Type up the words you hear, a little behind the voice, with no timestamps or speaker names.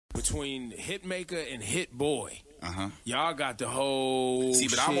between Hitmaker and Hit Boy. Uh-huh. Y'all got the whole See,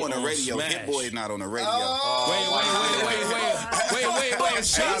 but I'm on the radio. Smash. Hit Boy is not on the radio. Wait.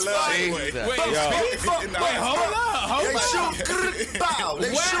 Shots fired. Wait, hold up. They shoot. Bow.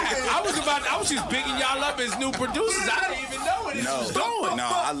 They shooting. I was just picking y'all up as new producers. I didn't even know where this was going. No,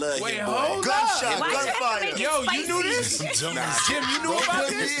 I love Hit Boy. Hold Gunshot, up. gunfire. Yo, you knew this? Jim, you knew about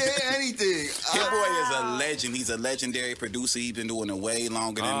this? Yeah, anything. Hit Boy is a legend. He's a legendary producer. He's been doing it way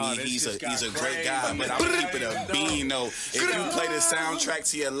longer than me. He's a great guy. But I'm gonna keep it a bean though. If you play the soundtrack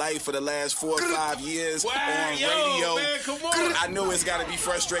to your life for the last 4 or 5 years on radio, man, come on. I know it's gotta be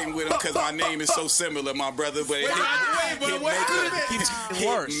frustrating with him because my name is so similar, my brother. But It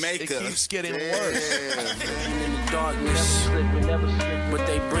keeps getting worse. In the darkness, but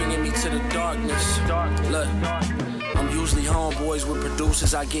they bringing me to the darkness. Look, I'm usually homeboys with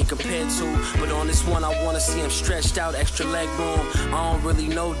producers I get compared to, but on this one I wanna see him stretched out, extra leg room. I don't really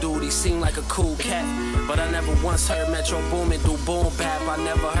know dude, he seemed like a cool cat, but I never once heard Metro Boomin do boom bap. I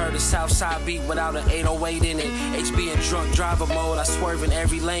never heard a Southside beat without an 808 in it. HB in drunk driver mode, I swerve in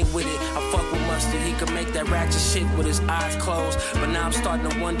every lane with it. I fuck with Mustard, he can make that ratchet shit with his eyes closed, but now I'm starting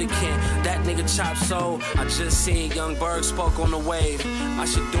to wonder, can that nigga chop soul? I just seen Young Berg spoke on the wave. I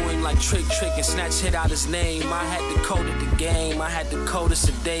should do him like Trick and snatch hit out his name. I had to code it the game, I had the coldest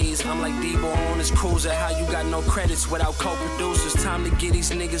of days. I'm like Debo on his cruiser, how you got no credits without co-producers? Time to get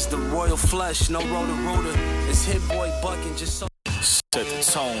these niggas the royal flush, no rotor rooter. It's Hit Boy bucking just so. Set the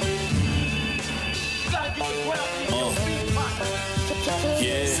tone.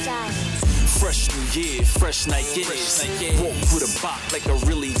 Yeah. Fresh new year, fresh night, walk with a bop like I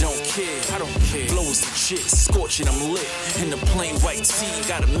really don't care. I don't care. Blows legit, scorching, I'm lit. In the plain white tee,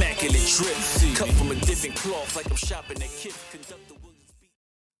 got immaculate drip. Cut from a different cloth like I'm shopping at Kip.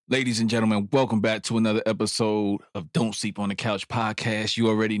 Ladies and gentlemen, welcome back to another episode of Don't Sleep on the Couch podcast. You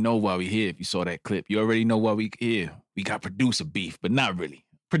already know why we're here. If you saw that clip, you already know why we're here. We got producer beef, but not really.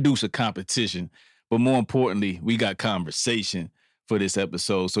 Producer competition. But more importantly, we got conversation for this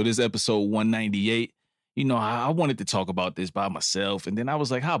episode. So this episode 198, you know, I wanted to talk about this by myself. And then I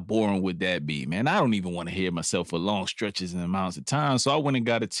was like, how boring would that be, man? I don't even want to hear myself for long stretches and amounts of time. So I went and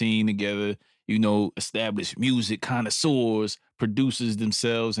got a team together, you know, established music connoisseurs, producers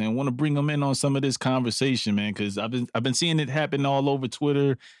themselves, and want to bring them in on some of this conversation, man, because I've been seeing it happen all over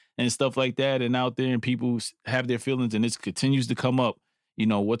Twitter and stuff like that and out there, and people have their feelings, and it continues to come up. You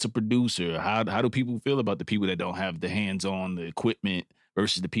know, what's a producer? How do people feel about the people that don't have the hands-on, the equipment,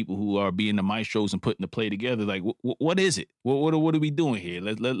 versus the people who are being the maestros and putting the play together? Like, what is it? What are we doing here?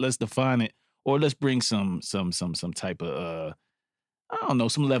 Let's define it, or let's bring some type of I don't know,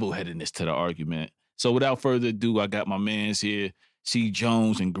 some level-headedness to the argument. So without further ado, I got my mans here, C.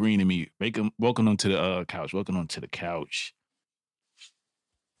 Jones and Green and me. Welcome on to the couch. Welcome on to the couch.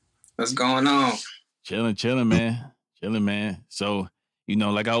 What's going on? Chilling, man. So, you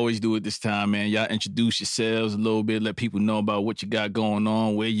know, like I always do at this time, man, y'all introduce yourselves a little bit, let people know about what you got going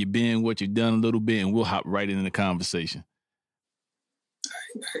on, where you been, what you've done a little bit, and we'll hop right into the conversation.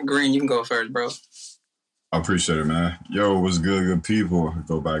 Green, you can go first, bro. I appreciate it, man. Yo, what's good people? I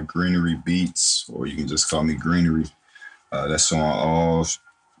go by Greenery Beats, or you can just call me Greenery. That's on all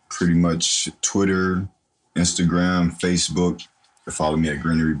pretty much Twitter, Instagram, Facebook. You follow me at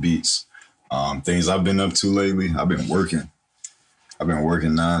Greenery Beats. Things I've been up to lately, I've been working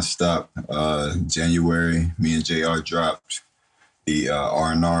nonstop. January, me and JR dropped the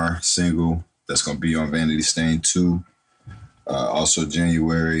R&R single that's going to be on Vanity Stain 2. Also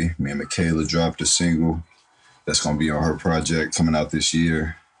January, me and Michaela dropped a single that's going to be on her project coming out this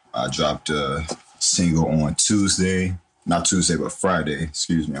year. I dropped a single on Friday,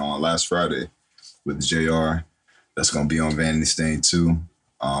 on last Friday with JR. That's going to be on Vanity Stain 2.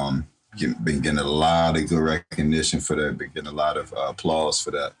 Been getting a lot of good recognition for that. Been getting a lot of applause for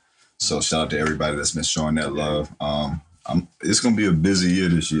that. So shout out to everybody that's been showing that love. It's going to be a busy year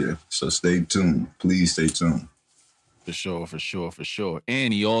this year. So stay tuned. Please stay tuned. For sure.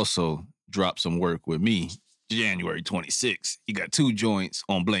 And he also dropped some work with me January 26th. He got 2 joints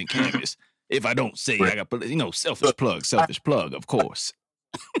on Blank Canvas. If I don't say, I got, you know, selfish plug, of course.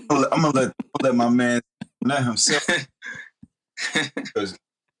 I'm gonna let my man know himself, because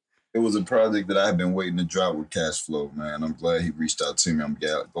it was a project that I had been waiting to drop with Cash Flow, man. I'm glad he reached out to me. I'm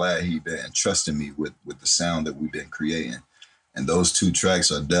glad he been entrusting me with the sound that we've been creating. And those 2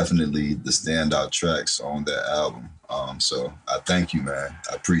 tracks are definitely the standout tracks on that album. So I thank you, man.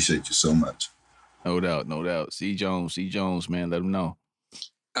 I appreciate you so much. No doubt. C. Jones, man, let him know.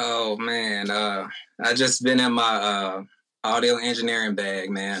 Oh, man. I just been in my audio engineering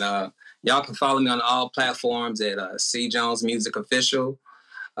bag, man. Y'all can follow me on all platforms at C. Jones Music Official.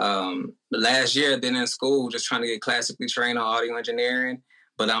 Last year, I've been in school just trying to get classically trained on audio engineering,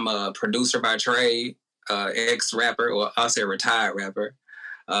 but I'm a producer by trade, ex-rapper, or I'll say retired rapper.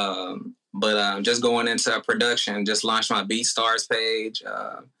 But just going into production, just launched my BeatStars page.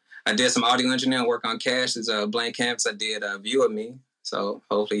 I did some audio engineering work on Cash's Blank Canvas. I did a View of Me. So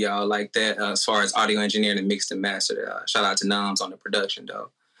hopefully y'all like that as far as audio engineering and mixed and mastered. Shout out to Nums on the production,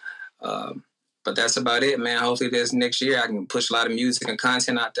 though. But that's about it, man. Hopefully this next year I can push a lot of music and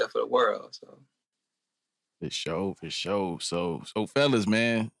content out there for the world. So. For sure. So fellas,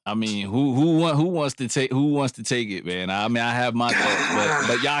 man. I mean, who wants to take it, man? I mean, I have my thoughts,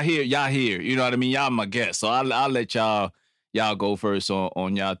 but y'all here. You know what I mean? Y'all my guests, so I'll let y'all go first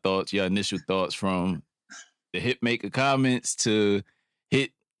on y'all thoughts, your initial thoughts from the Hitmaka comments to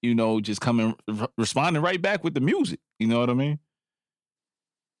Hit, you know, just coming responding right back with the music. You know what I mean?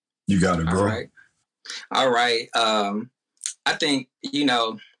 You got it, bro. All right. I think, you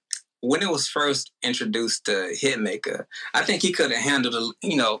know, when it was first introduced to Hitmaka, I think he could have handled it,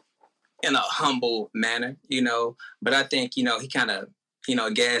 you know, in a humble manner, you know. But I think, you know, he kind of, you know,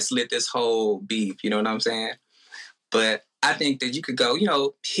 gaslit this whole beef, you know what I'm saying? But I think that you could go, you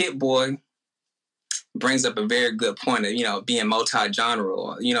know, Hit Boy brings up a very good point of, you know, being multi-genre,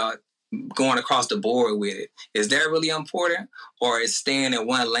 or, you know, going across the board with it. Is that really important? Or is staying in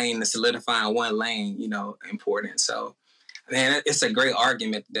one lane and solidifying one lane, you know, important? So, man, it's a great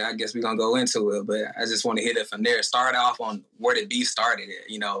argument that I guess we're going to go into it, but I just want to hit it from there. Start off on where the beef started at,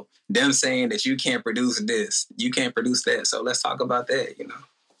 you know, them saying that you can't produce this, you can't produce that. So let's talk about that, you know.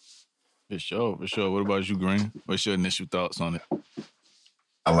 For sure. What about you, Green? What's your initial thoughts on it?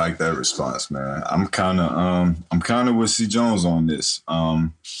 I like that response, man. I'm kind of with C. Jones on this.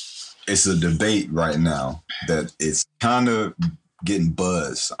 It's a debate right now that it's kind of getting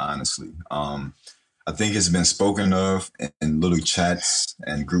buzz, honestly. I think it's been spoken of in little chats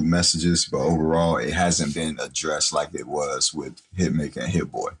and group messages, but overall it hasn't been addressed like it was with Hitmaka and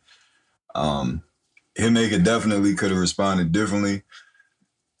Hit Boy. Hitmaka definitely could have responded differently,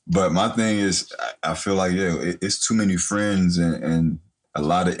 but my thing is, I feel like, it's too many friends and a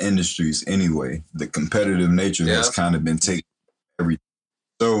lot of industries anyway. The competitive nature has kind of been taken everything.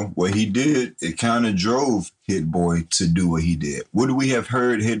 So what he did, it kind of drove Hit Boy to do what he did. Would we have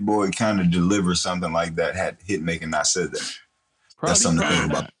heard Hit Boy kind of deliver something like that had Hitmaka not said that? Probably That's something to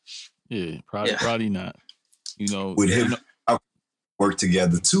think about. Yeah, probably not. You know, would Hitmaka work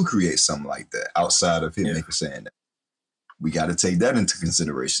together to create something like that outside of Hitmaka saying that? We got to take that into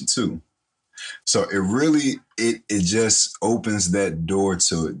consideration too. So it really, it just opens that door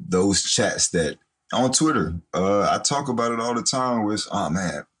to those chats that on Twitter, I talk about it all the time with,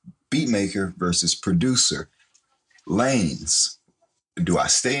 beatmaker versus producer lanes. Do I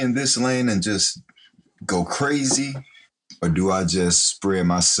stay in this lane and just go crazy, or do I just spread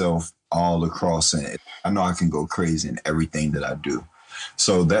myself all across? And I know I can go crazy in everything that I do.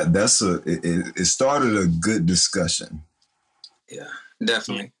 So it started a good discussion. Yeah,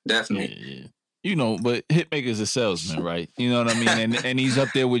 definitely. Yeah. You know, but Hitmaka's a salesman, right? You know what I mean? And he's up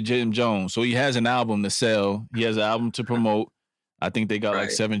there with Jim Jones. So he has an album to sell. He has an album to promote. I think they got like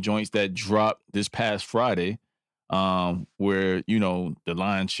 7 joints that dropped this past Friday, where, you know, the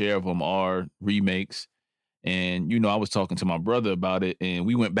lion's share of them are remakes. And, you know, I was talking to my brother about it, and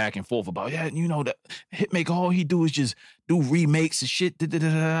we went back and forth about, you know, that Hitmaka, all he do is just do remakes and shit.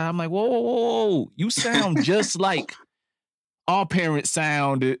 I'm like, whoa. You sound just like our parents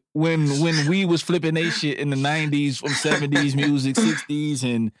sounded when we was flipping they shit in the 90s from 70s music, 60s,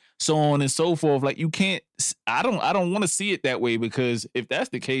 and so on and so forth. Like, you can't, I don't want to see it that way, because if that's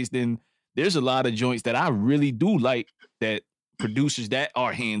the case, then there's a lot of joints that I really do like, that producers that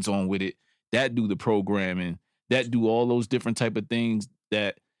are hands-on with it, that do the programming, that do all those different type of things,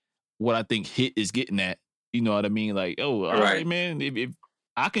 that what I think Hit is getting at. You know what I mean? Like, all right, man, if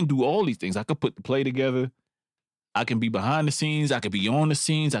I can do all these things, I could put the play together, I can be behind the scenes, I could be on the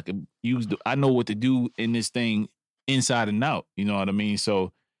scenes, I could I know what to do in this thing inside and out. You know what I mean?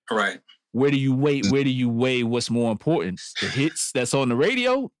 So where do you weigh what's more important? The hits that's on the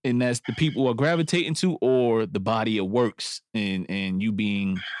radio and that's the people are gravitating to, or the body of works and you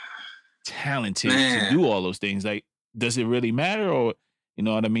being talented to do all those things? Like, does it really matter? Or, you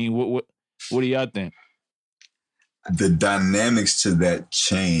know what I mean? What do y'all think? The dynamics to that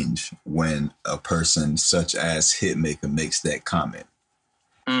change when a person such as Hitmaka makes that comment.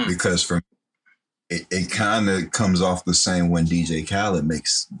 Because for me, it kind of comes off the same when DJ Khaled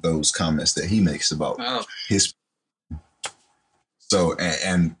makes those comments that he makes about his. So,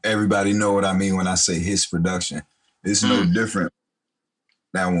 and everybody know what I mean when I say his production. It's no different.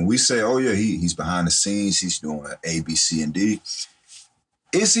 Now, when we say, he's behind the scenes, he's doing A, B, C, and D,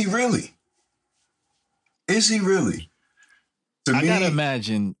 Is he really? Is he really? I gotta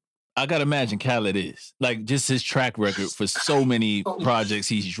imagine Khaled is. Like, just his track record for so many projects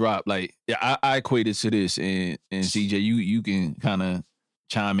he's dropped. Like, I equate it to this, and CJ, you can kind of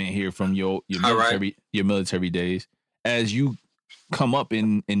chime in here from your military days. As you come up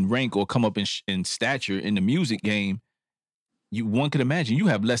in rank or come up in stature in the music game, one could imagine you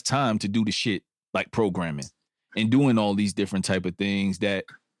have less time to do the shit like programming and doing all these different type of things that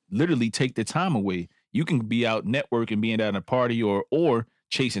literally take the time away. You can be out networking, being at a party, or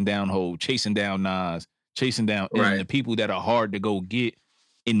chasing down Hov, chasing down Nas, chasing down the people that are hard to go get,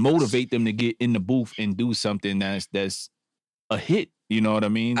 and motivate them to get in the booth and do something that's a hit. You know what I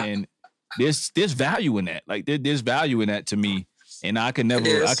mean? And there's value in that. Like there's value in that to me. And I can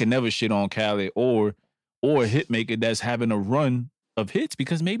never shit on Khaled or a hitmaker that's having a run of hits,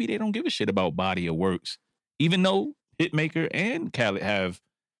 because maybe they don't give a shit about body of works, even though Hitmaker and Khaled have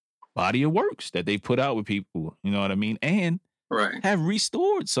body of works that they put out with people, you know what I mean? And have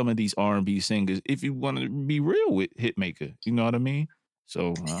restored some of these R&B singers, if you want to be real with Hitmaker, you know what I mean?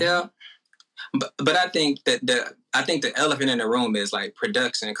 So yeah, but I think that the elephant in the room is like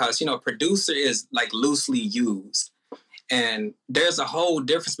production, because producer is like loosely used, and there's a whole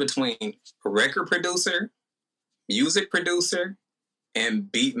difference between record producer, music producer,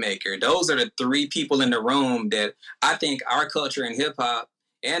 and beat maker. Those are the three people in the room that I think our culture in hip hop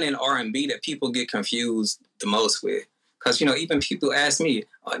and in R&B that people get confused the most with. Because, even people ask me,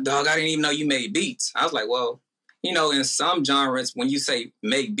 dog, I didn't even know you made beats. I was like, well, in some genres, when you say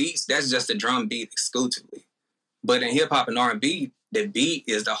make beats, that's just a drum beat exclusively. But in hip hop and R&B, the beat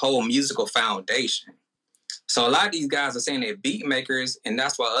is the whole musical foundation. So a lot of these guys are saying they're beat makers, and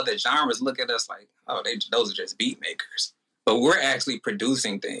that's why other genres look at us like, oh, those are just beat makers. But we're actually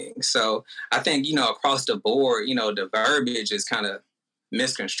producing things. So I think, across the board, the verbiage is kind of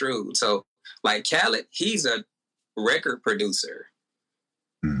misconstrued. So like Khaled, he's a record producer.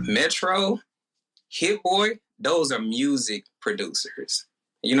 Metro, Hit Boy, those are music producers.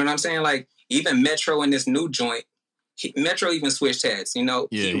 You know what I'm saying? Like even Metro in this new joint, Metro even switched hats.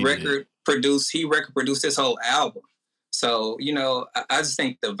 He record produced this whole album. So I just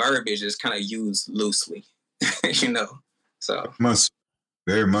think the verbiage is kind of used loosely. So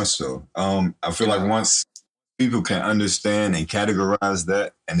very much so. I feel like once people can understand and categorize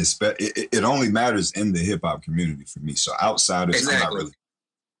that, and it only matters in the hip hop community for me. So outsiders, I'm not really.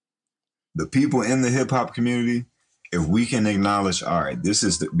 The people in the hip hop community, if we can acknowledge, all right, this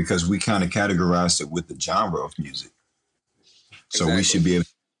is because we kind of categorized it with the genre of music. So we should be able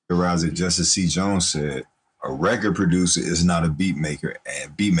to categorize it just as C. Jones said. A record producer is not a beat maker,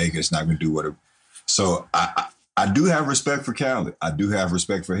 and beat maker is not going to do whatever. So I do have respect for Khaled. I do have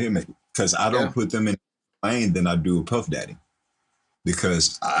respect for him, because I don't put them in the lane than I do a Puff Daddy,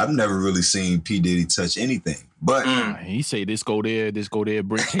 because I've never really seen P. Diddy touch anything. But he say this go there,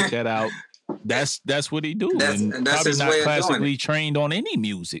 take that out. That's what he do. That's probably his not way of classically trained on any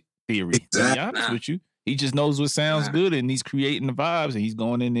music theory. Exactly. To be honest with you, he just knows what sounds good, and he's creating the vibes, and he's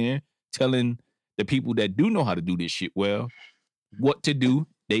going in there telling the people that do know how to do this shit well what to do.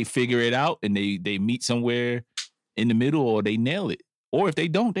 They figure it out, and they meet somewhere in the middle, or they nail it. Or if they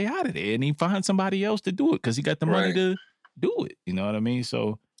don't, they out of there, and he finds somebody else to do it because he got the money to do it. You know what I mean?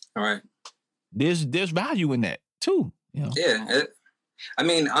 So, all right, there's value in that too. Yeah. I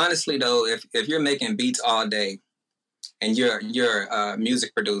mean, honestly though, if you're making beats all day and you're a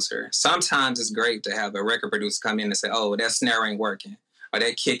music producer, sometimes it's great to have a record producer come in and say, "Oh, that snare ain't working, or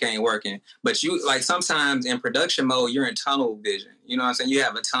that kick ain't working." But you like sometimes in production mode, you're in tunnel vision. You know what I'm saying? You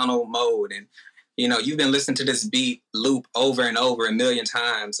have a tunnel mode, and you've been listening to this beat loop over and over a million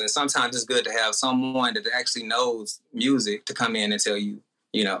times. And sometimes it's good to have someone that actually knows music to come in and tell you,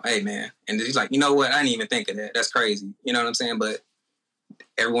 hey man. And he's like, you know what? I didn't even think of that. That's crazy. You know what I'm saying? But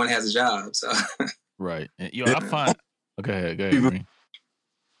everyone has a job. So right. I find go ahead.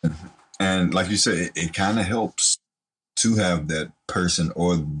 And like you said, it kind of helps to have that person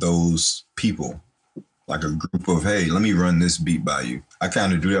or those people, like a group of, hey, let me run this beat by you. I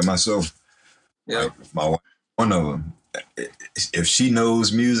kind of do that myself. Yeah, like my wife, one of them, if she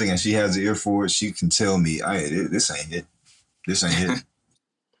knows music and she has the ear for it, she can tell me, hey, this ain't it. This ain't it.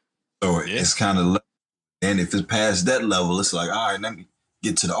 So it's kind of, and if it's past that level, it's like, all right, let me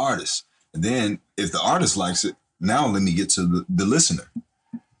get to the artist. And then if the artist likes it, now let me get to the listener.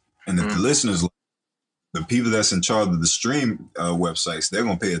 And if the listeners, the people that's in charge of the stream websites, they're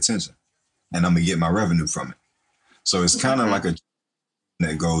going to pay attention, and I'm going to get my revenue from it. So it's kind of like a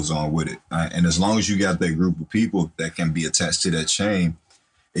that goes on with it. And as long as you got that group of people that can be attached to that chain,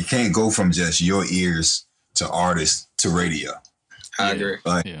 it can't go from just your ears to artists to radio. I agree.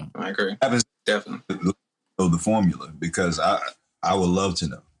 Like, yeah, I agree. Definitely. Know the formula, because I would love to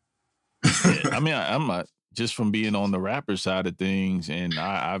know. yeah. I mean, I'm not just from being on the rapper side of things, and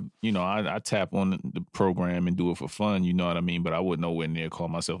I tap on the program and do it for fun. You know what I mean? But I would nowhere near call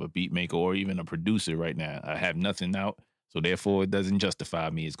myself a beat maker or even a producer right now. I have nothing out, so therefore it doesn't justify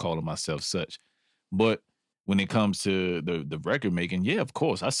me as calling myself such. But when it comes to the record making, yeah, of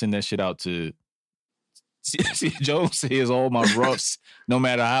course, I send that shit out to. See, Joe says all my roughs, no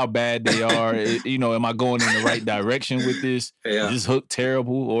matter how bad they are, am I going in the right direction with this? Yeah. Is this hook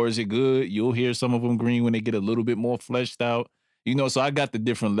terrible or is it good? You'll hear some of them green when they get a little bit more fleshed out. So I got the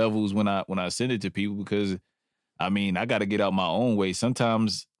different levels when I send it to people, because, I mean, I got to get out my own way.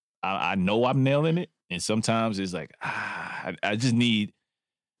 Sometimes I know I'm nailing it, and sometimes it's like, I just need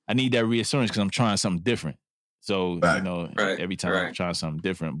that reassurance because I'm trying something different. So, every time I'm trying something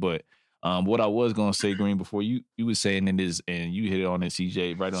different. But what I was going to say, Green, before you were saying it is, and you hit it on it,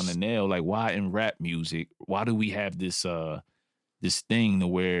 CJ, right on the nail, like, why in rap music, why do we have this this thing to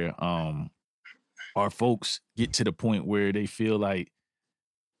where our folks get to the point where they feel like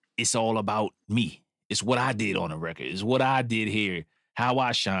it's all about me. It's what I did on the record. It's what I did here, how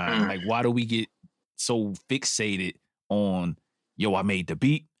I shine. Like, why do we get so fixated on, yo, I made the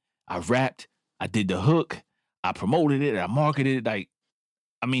beat, I rapped, I did the hook, I promoted it, I marketed it. Like,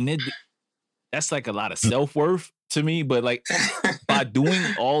 I mean, that's like a lot of self-worth to me. But like, by doing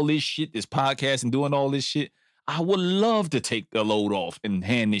all this shit, this podcast and doing all this shit, I would love to take the load off and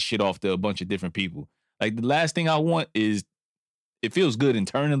hand this shit off to a bunch of different people. Like, the last thing I want is, it feels good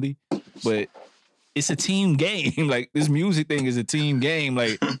internally, but it's a team game. Like, this music thing is a team game.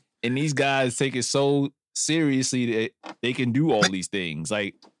 Like, and these guys take it so seriously that they can do all these things.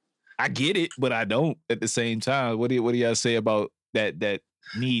 Like, I get it, but I don't at the same time. What do y'all say about that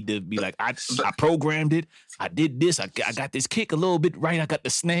need to be like, I programmed it, I did this, I got this kick a little bit right, I got the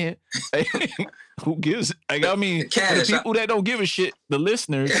snare. Who gives? Like, I mean, the people that don't give a shit, the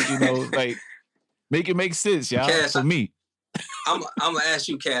listeners, like, make it make sense, y'all. Cass, for me, I'm gonna ask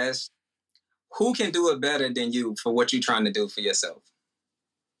you, Cass, who can do it better than you for what you're trying to do for yourself?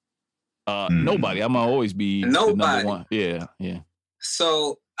 Nobody. I'm gonna always be nobody. The number one. Yeah.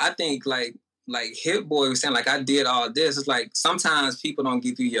 So I think like Hit Boy was saying, like, I did all this. It's like, sometimes people don't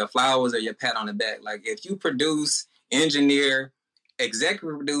give you your flowers or your pat on the back. Like, if you produce, engineer,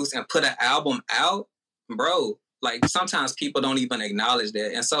 executive produce, and put an album out, bro, like, sometimes people don't even acknowledge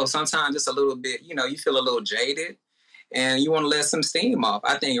that. And so sometimes it's a little bit, you feel a little jaded and you want to let some steam off.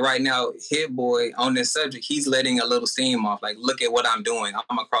 I think right now, Hit Boy, on this subject, he's letting a little steam off. Like, look at what I'm doing.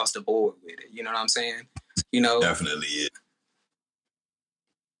 I'm across the board with it. You know what I'm saying? Definitely is.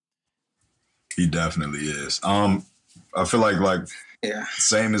 He definitely is. I feel like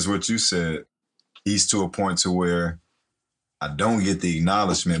same as what you said, he's to a point to where I don't get the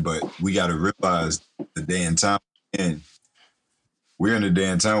acknowledgement, but we got to realize the day and time we're in a day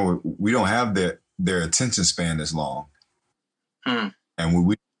and time where we don't have their attention span as long. And when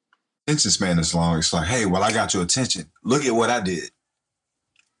we attention span is long, it's like, hey, well, I got your attention. Look at what I did.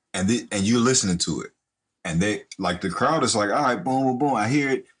 And you're listening to it. And they, like, the crowd is like, all right, boom, boom, boom, I hear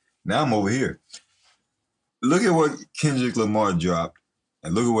it. Now I'm over here. Look at what Kendrick Lamar dropped,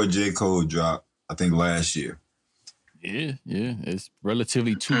 and look at what J. Cole dropped, I think, last year. Yeah. It's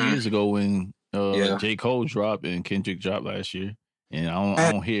relatively 2 years ago when J. Cole dropped and Kendrick dropped last year. And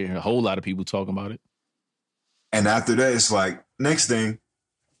I don't hear a whole lot of people talking about it. And after that, it's like, next thing.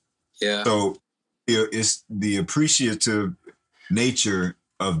 Yeah. So it's the appreciative nature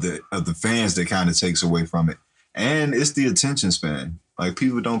of the fans that kind of takes away from it. And it's the attention span. Like,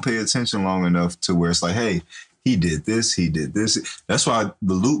 people don't pay attention long enough to where it's like, hey, he did this, he did this. That's why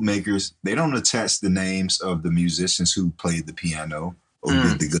the loop makers, they don't attach the names of the musicians who played the piano or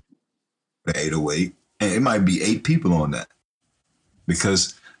did the 808. And it might be 8 people on that,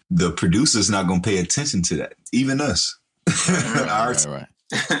 because the producer's not going to pay attention to that. Even us. Right.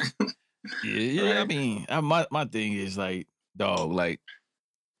 Yeah. I mean, my thing is, like, dog, like,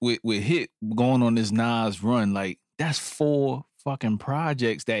 with Hit going on this Nas run, like, that's 4 fucking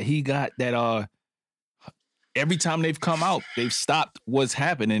projects that he got that are, every time they've come out, they've stopped what's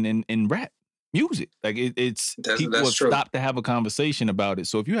happening in rap music. Like, it's people have stopped to have a conversation about it.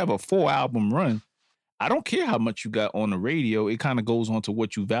 So if you have a 4-album run, I don't care how much you got on the radio. It kind of goes on to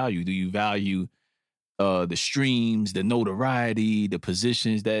what you value. Do you value the streams, the notoriety, the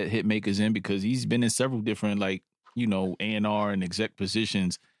positions that Hitmaker's in? Because he's been in several different, like, A&R and exec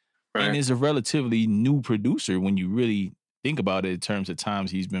positions, and is a relatively new producer when you really think about it in terms of times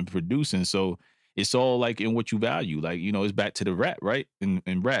he's been producing. So it's all like in what you value. Like, you know, it's back to the rap, right? In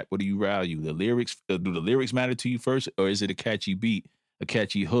rap, what do you value? The lyrics, do the lyrics matter to you first? Or is it a catchy beat, a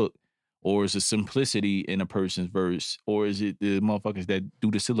catchy hook? Or is it simplicity in a person's verse? Or is it the motherfuckers that do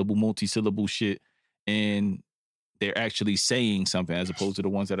the syllable, multi-syllable shit and they're actually saying something as opposed to the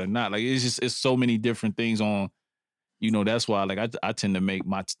ones that are not? Like, it's so many different things on, you know, that's why like I tend to make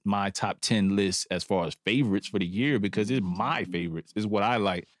my top 10 list as far as favorites for the year because it's my favorites. It's what I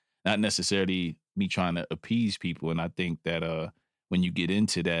like, not necessarily me trying to appease people. And I think that when you get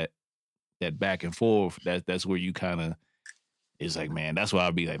into that back and forth, that's where you kind of, it's like, man, that's why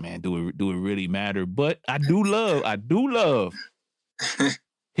I'll be like, man, do it really matter? But I do love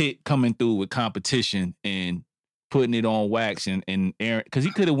Hit coming through with competition and putting it on wax and Aaron, because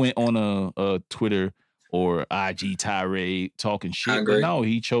he could have went on a Twitter or IG tirade talking shit, but no,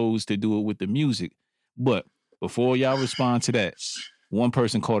 he chose to do it with the music. But before y'all respond to that, one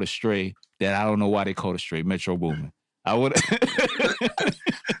person called a stray that I don't know why they called a stray, Metro Boomin. I would,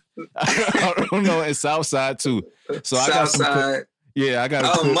 I don't know, and Southside too. So I got some. Yeah, I got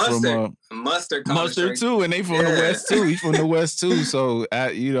a clip Mustard. from Mustard too, and they from the West too. He's from the West too. So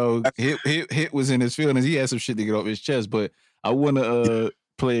you know, Hit was in his feelings. He had some shit to get off his chest. But I want to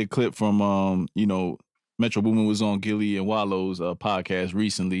play a clip from you know, Metro Boomin was on Gilly and Wallow's podcast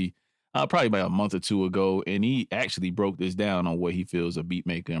recently, probably about a month or two ago, and he actually broke this down on what he feels a beat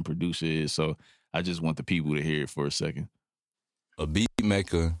maker and producer is. So I just want the people to hear it for a second. A beat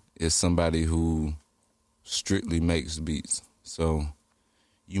maker is somebody who strictly makes beats. So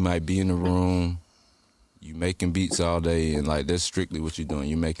you might be in the room, you making beats all day, and like that's strictly what you're doing.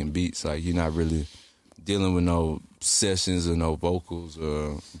 You're making beats. Like you're not really dealing with no sessions or no vocals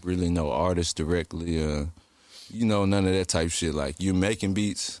or really no artists directly or, you know, none of that type shit. Like you're making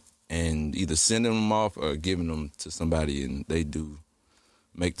beats and either sending them off or giving them to somebody and they do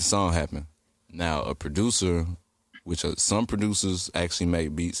make the song happen. Now, a producer, which some producers actually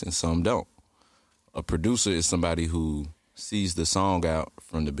make beats and some don't. A producer is somebody who sees the song out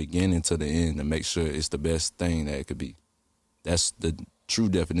from the beginning to the end to make sure it's the best thing that it could be. That's the true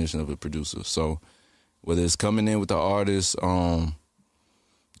definition of a producer. So whether it's coming in with the artist,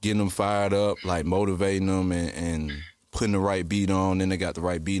 getting them fired up, like motivating them and putting the right beat on, then they got the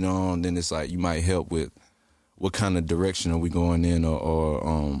right beat on, then it's like you might help with what kind of direction are we going in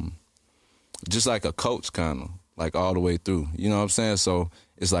or just like a coach kind of, like all the way through. You know what I'm saying? So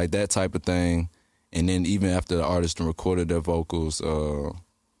it's like that type of thing. And then even after the artist recorded their vocals,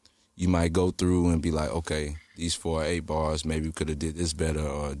 you might go through and be like, okay, these 4 or 8 bars, maybe we could have did this better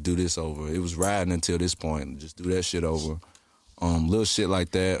or do this over. It was riding until this point. Just do that shit over. Little shit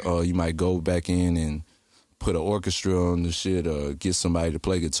like that. Or you might go back in and put an orchestra on the shit or get somebody to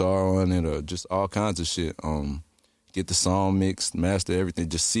play guitar on it or just all kinds of shit. Get the song mixed, master everything.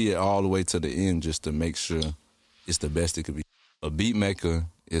 Just see it all the way to the end just to make sure it's the best it could be. A beat maker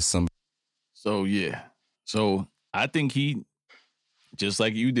is somebody. So, yeah. So, I think he, just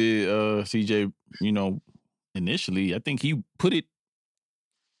like you did, CJ, you know, initially, I think he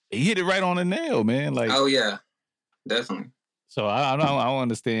hit it right on the nail, man. Like, oh, yeah. Definitely. So, I don't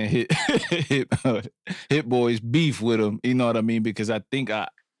understand Hit Boy's beef with him, you know what I mean? Because I think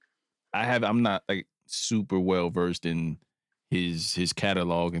I'm not, like, super well versed in his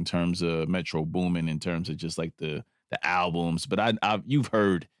catalog in terms of Metro Boomin, in terms of just, like, the albums. But you've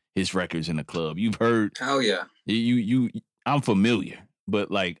heard his records in the club. You've heard. Oh yeah. I'm familiar, but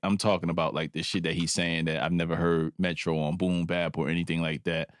like I'm talking about like the shit that he's saying that I've never heard Metro on Boom Bap or anything like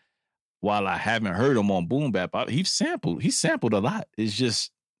that. While I haven't heard him on Boom Bap, he sampled a lot. It's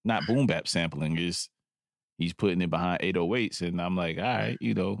just not Boom Bap sampling. He's putting it behind 808s, and I'm like, all right,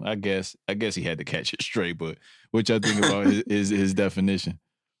 you know, I guess he had to catch it straight. But what y'all think about his definition?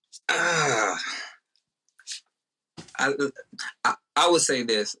 I would say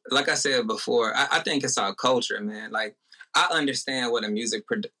this, like I said before, I think it's our culture, man. Like, I understand what a music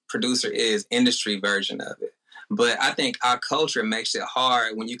producer is, industry version of it. But I think our culture makes it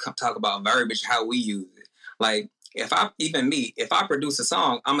hard when you talk about verbiage, how we use it. Like, if I produce a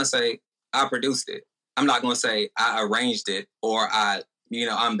song, I'm going to say, I produced it. I'm not going to say I arranged it or I'm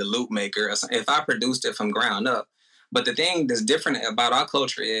the loop maker. Or something. If I produced it from ground up. But the thing that's different about our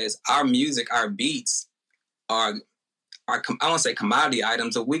culture is our music, our beats are I won't say commodity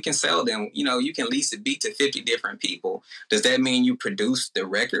items, but we can sell them. You know, you can lease a beat to 50 different people. Does that mean you produce the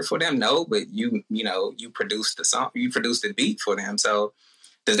record for them? No, but you produce the song, you produce the beat for them. So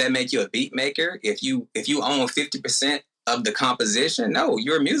does that make you a beat maker? If you own 50% of the composition, no,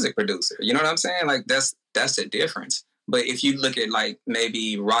 you're a music producer. You know what I'm saying? Like that's the difference. But if you look at like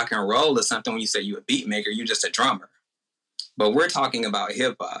maybe rock and roll or something, when you say you're a beat maker, you're just a drummer. But we're talking about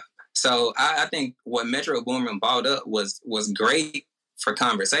hip hop. So I think what Metro Boomin brought up was great for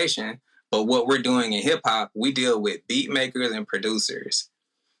conversation, but what we're doing in hip hop, we deal with beat makers and producers.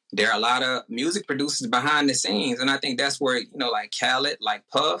 There are a lot of music producers behind the scenes, and I think that's where, like Khaled, like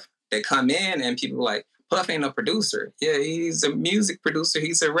Puff, they come in and people are like, Puff ain't a producer. Yeah, he's a music producer.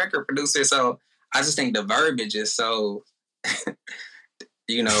 He's a record producer. So I just think the verbiage is so,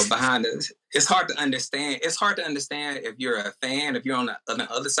 behind it. It's hard to understand. It's hard to understand if you're a fan, if you're on the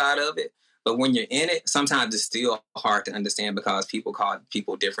other side of it. But when you're in it, sometimes it's still hard to understand because people call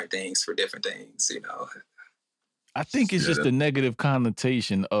people different things for different things, I think it's just the negative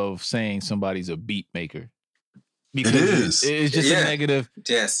connotation of saying somebody's a beat maker. Because it is. It's just a negative.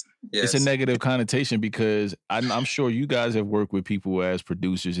 Yes. It's a negative connotation because I'm sure you guys have worked with people as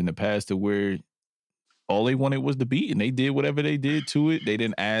producers in the past to where all they wanted was the beat and they did whatever they did to it. They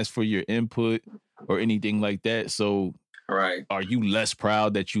didn't ask for your input or anything like that. So right. Are you less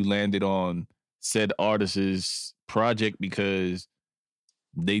proud that you landed on said artist's project because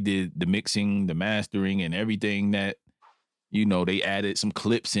they did the mixing, the mastering, and everything that, they added some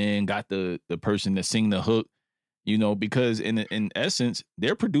clips in, got the person to sing the hook, because in essence,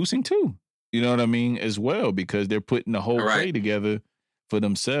 they're producing too, you know what I mean, as well, because they're putting the whole play together for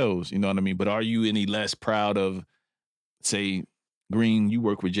themselves, you know what I mean? But are you any less proud of, say, Green, you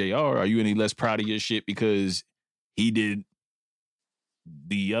work with JR, are you any less proud of your shit because he did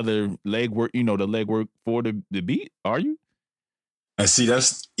the other legwork, the legwork for the beat? Are you? And see,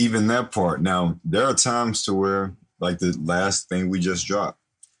 that's even that part. Now, there are times to where, like the last thing we just dropped,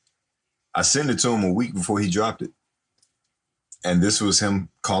 I sent it to him a week before he dropped it. And this was him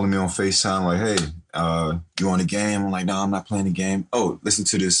calling me on FaceTime like, hey, you on the game? I'm like, no, I'm not playing the game. Oh, listen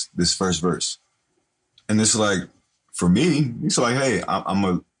to this first verse. And it's like, for me, it's like, hey, I'm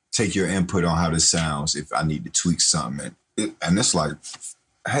going to take your input on how this sounds if I need to tweak something. And it's like,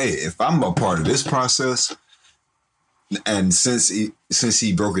 hey, if I'm a part of this process, and since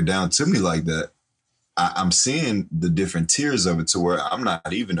he broke it down to me like that, I'm seeing the different tiers of it to where I'm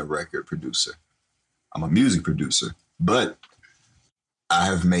not even a record producer. I'm a music producer. But I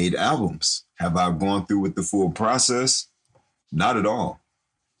have made albums. Have I gone through with the full process? Not at all.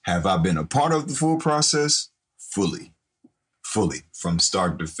 Have I been a part of the full process? Fully, from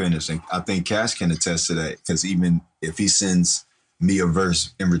start to finish. And I think Cash can attest to that, because even if he sends me a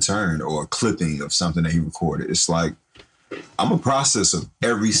verse in return or a clipping of something that he recorded, it's like, I'm a process of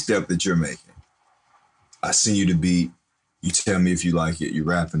every step that you're making. I send you the beat. You tell me if you like it. You're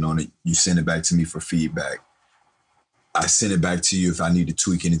rapping on it. You send it back to me for feedback. I send it back to you if I need to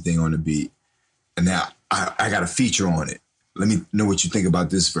tweak anything on the beat. And now I got a feature on it. Let me know what you think about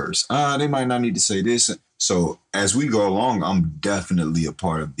this verse. They might not need to say this. So as we go along, I'm definitely a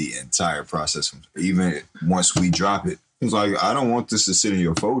part of the entire process. Even once we drop it, it's like, I don't want this to sit in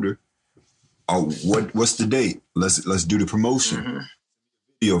your folder. Oh, what's the date? Let's do the promotion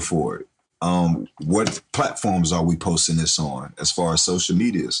video for it. What platforms are we posting this on as far as social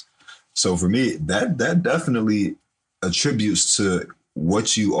medias? So for me, that definitely attributes to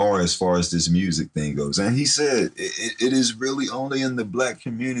what you are as far as this music thing goes. And he said it is really only in the Black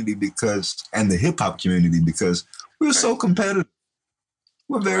community and the hip hop community because we're so competitive.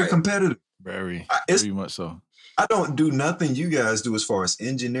 We're very competitive. Very much so. I don't do nothing you guys do as far as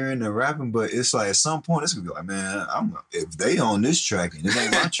engineering and rapping, but it's like at some point it's gonna be like, man, if they on this track and it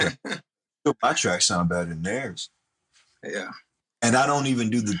ain't my track, my track sound better than theirs. Yeah. And I don't even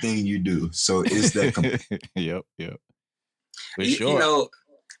do the thing you do. So it's that. Yep. For sure. Go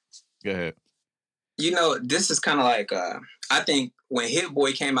ahead. This is kind of like, I think when Hit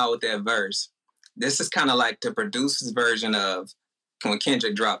Boy came out with that verse, this is kind of like the producer's version of when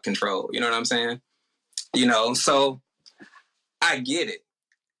Kendrick dropped Control. You know what I'm saying? So I get it.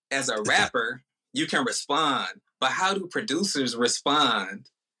 As a rapper, you can respond, but how do producers respond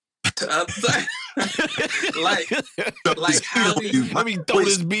to other? like how do you? Let me throw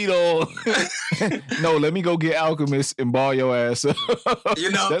this beat on. No, let me go get Alchemist and ball your ass up.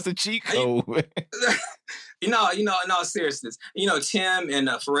 That's a cheat code. In all seriousness, Tim and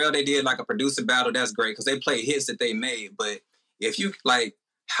Pharrell, they did like a producer battle. That's great because they played hits that they made. But if you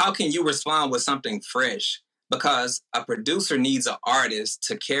how can you respond with something fresh? Because a producer needs an artist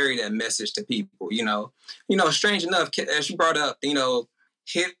to carry that message to people. Strange enough, as you brought up,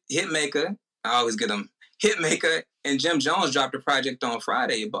 Hitmaker. I always get them. Hitmaker and Jim Jones dropped a project on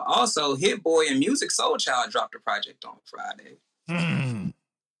Friday, but also Hit Boy and Music Soul Child dropped a project on Friday.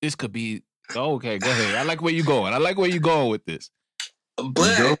 This could be okay. Go ahead. I like where you're going. With this.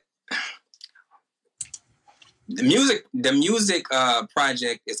 But the music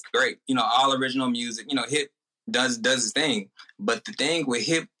project is great. All original music. does his thing. But the thing with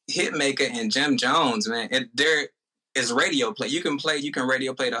Hitmaker and Jim Jones, man, there is radio play. You can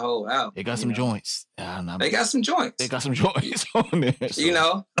radio play the whole album. They got some joints. They got some joints. They got some joints on there. So. You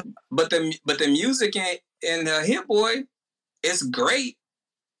know, but the music in Hit Boy, it's great.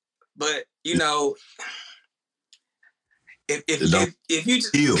 But you know, if you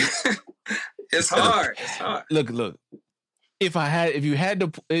just, it's hard. It's hard. Look. If you had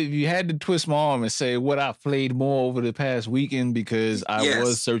to twist my arm and say what I played more over the past weekend because I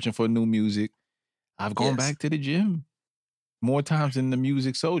was searching for new music, I've gone back to the gym more times than the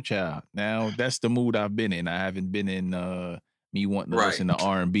Musiq Soulchild. Now that's the mood I've been in. I haven't been in me wanting to listen to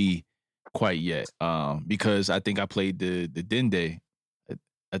R&B quite yet. Because I think I played the Dende.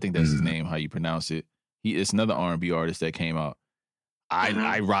 I think that's his name, how you pronounce it. It's another R&B artist that came out.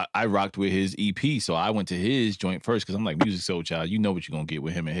 I rocked with his EP, so I went to his joint first because I'm like, Musiq Soulchild, you know what you're gonna get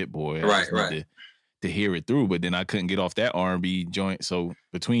with him and Hit Boy. Right. To hear it through, but then I couldn't get off that R&B joint. So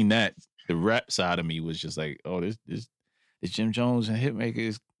between that, the rap side of me was just like, oh, this Jim Jones and Hitmaker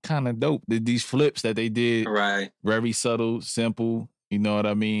is kind of dope. These flips that they did, very subtle, simple. You know what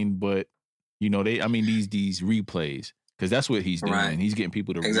I mean? But you know these replays because that's what he's doing. Right. He's getting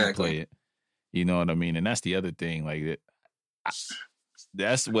people to replay it. You know what I mean? And that's the other thing, like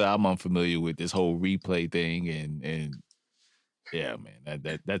that's what I'm unfamiliar with, this whole replay thing, and yeah,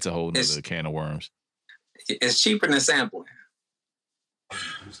 man, that's a whole nother can of worms. It's cheaper than sampling,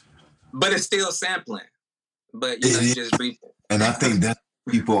 but it's still sampling. But you just replay. And I think that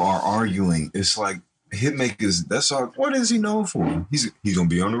people are arguing. It's like Hitmakers. That's all. What is he known for? He's gonna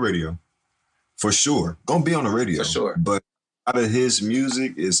be on the radio, for sure. Gonna be on the radio, for sure. But out of his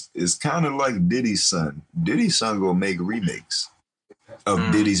music is kind of like Diddy's son. Diddy's son gonna make remakes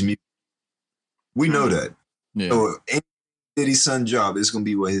of Diddy's music. We know that. Yeah. So any Diddy's son job is gonna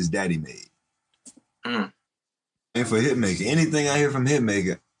be what his daddy made. And for Hitmaker, anything I hear from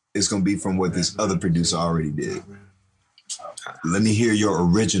Hitmaker is gonna be from what this other producer already did. Let me hear your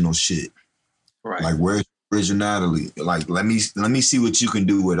original shit. Right. Like, where's originality? Like, let me see what you can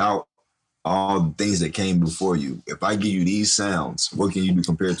do without all the things that came before you. If I give you these sounds, what can you do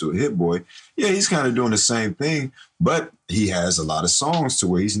compared to a Hit Boy? Yeah, he's kind of doing the same thing, but he has a lot of songs to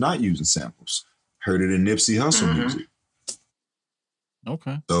where he's not using samples. Heard it in Nipsey Hussle music.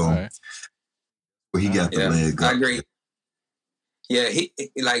 Okay. So well, he got the leg up. I agree. Yeah,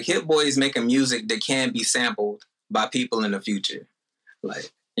 Hit Boy is making music that can be sampled by people in the future.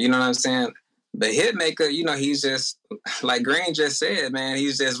 Like, you know what I'm saying? The Hitmaker, you know, he's just, like Green just said, man,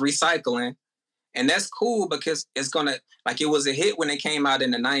 he's just recycling. And that's cool because it's going to, like it was a hit when it came out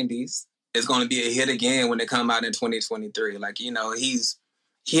in the 90s. It's going to be a hit again when it come out in 2023. Like, you know, he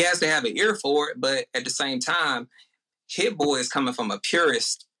has to have an ear for it, but at the same time, Hit Boy is coming from a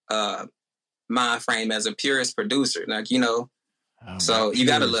purist mind frame as a purist producer. Like, you know, so you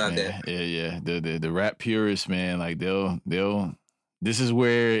got to love that. Yeah. The rap purists, man, like they'll this is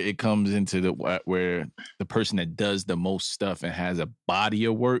where it comes into where the person that does the most stuff and has a body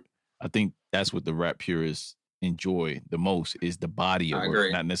of work, I think that's what the rap purists enjoy the most is the body of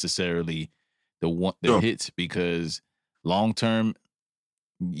work, not necessarily the hits, because long term,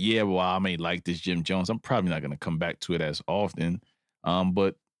 while I may like this Jim Jones, I'm probably not going to come back to it as often.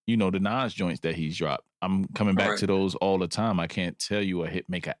 But you know, the Nas joints that he's dropped, I'm coming back to those all the time. I can't tell you a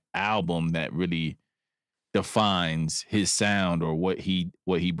Hitmaker album that really defines his sound or what he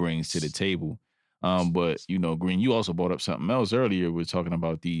brings to the table. But you know, Green, you also brought up something else earlier. We're talking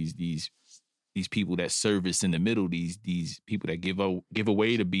about these people that service in the middle, these people that give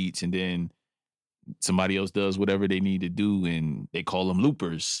away the beats, and then somebody else does whatever they need to do, and they call them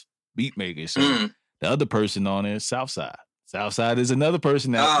loopers, beat makers. So the other person on there is Southside. Southside is another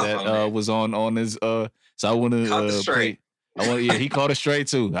person that was on his. So I want to play. He called it straight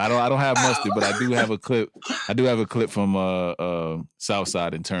too. I don't have Mustard, but I do have a clip. I do have a clip from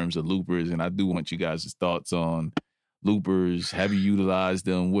Southside in terms of loopers, and I do want you guys' thoughts on loopers. Have you utilized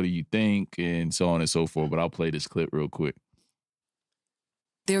them? What do you think? And so on and so forth. But I'll play this clip real quick.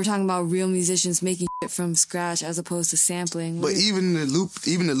 They were talking about real musicians making shit from scratch as opposed to sampling. But even the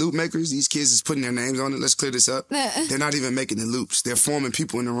loop makers, these kids is putting their names on it. Let's clear this up. They're not even making the loops. They're forming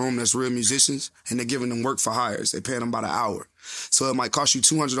people in the room that's real musicians, and they're giving them work for hires. They're paying them by the hour. So it might cost you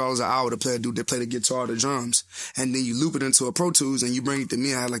 $200 an hour to play a dude that play the guitar or the drums, and then you loop it into a Pro Tools and you bring it to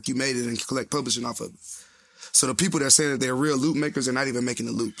me like you made it and collect publishing off of it. So the people that say that they're real loop makers are not even making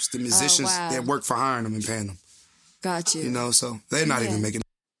the loops. The musicians, that work for hiring them and paying them. Got you. You know, so they're not even making it.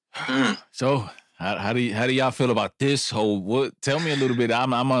 So how do y'all feel about this whole? Tell me a little bit.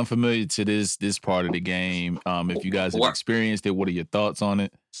 I'm unfamiliar to this part of the game. If you guys have experienced it, what are your thoughts on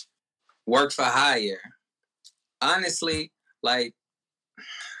it? Work for hire. honestly, like,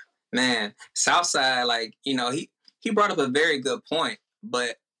 man, Southside, like, you know, he brought up a very good point,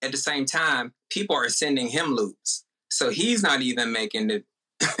 but at the same time, people are sending him loops. So he's not even making the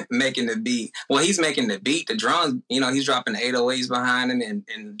beat. Well, he's making the beat, the drums, you know, he's dropping the 808s behind him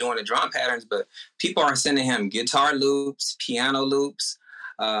and doing the drum patterns, but people are sending him guitar loops, piano loops.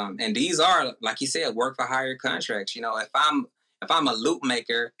 And these are, like you said, work for hire contracts. You know, if I'm a loop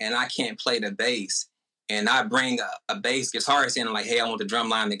maker and I can't play the bass and I bring a bass guitarist in like, hey, I want the drum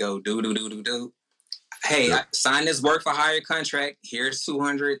line to go do, do, do, do, do. Hey, I signed this work for hire contract. Here's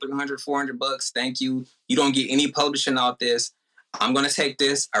 $200, $300, $400. Thank you. You don't get any publishing off this. I'm going to take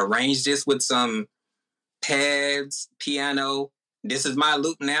this, arrange this with some pads, piano. This is my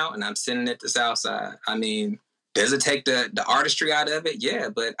loop now, and I'm sending it to Southside. I mean, does it take the artistry out of it? Yeah,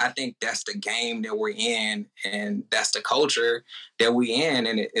 but I think that's the game that we're in, and that's the culture that we're in,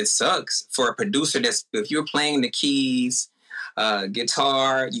 and it sucks for a producer that's, if you're playing the keys,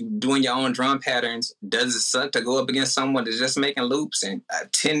 guitar, you doing your own drum patterns, does it suck to go up against someone that's just making loops and a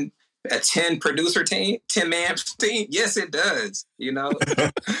 10 producer team, 10-man team? Yes, it does. You know,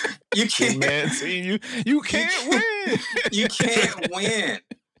 you can't. 10-man team, you can't win. You can't win.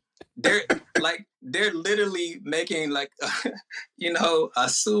 They're literally making like, you know, a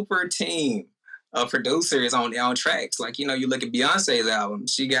super team of producers on tracks. Like, you know, you look at Beyonce's album,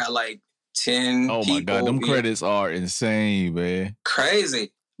 she got like 10 Oh my God, them credits are insane, man.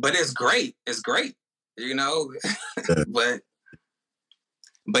 Crazy. But it's great. It's great. You know?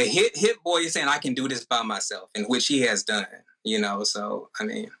 But Hit Boy is saying I can do this by myself, and which he has done, you know. So I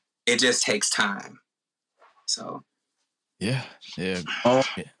mean, it just takes time. So yeah. Oh,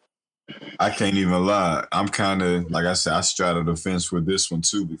 I can't even lie. I'm kind of, like I said, I straddle the fence with this one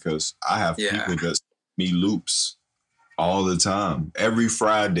too, because I have people that send me loops all the time. Every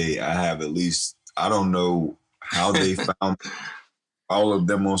Friday, I have at least, I don't know how they found all of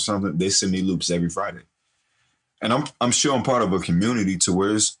them on something. They send me loops every Friday. And I'm sure I'm part of a community to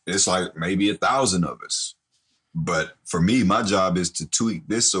where it's like maybe 1,000 of us. But for me, my job is to tweak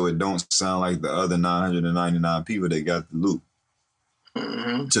this so it don't sound like the other 999 people that got the loop.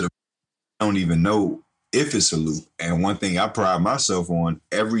 Mm-hmm. I don't even know if it's a loop. And one thing I pride myself on,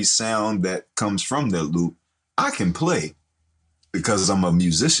 every sound that comes from that loop, I can play because I'm a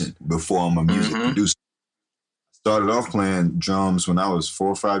musician before I'm a music producer. Started off playing drums when I was 4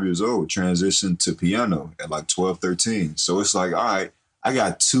 or 5 years old, transitioned to piano at like 12, 13. So it's like, all right, I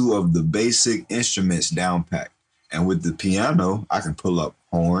got 2 of the basic instruments down packed. And with the piano, I can pull up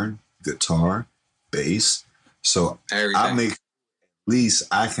horn, guitar, bass. So I make, at least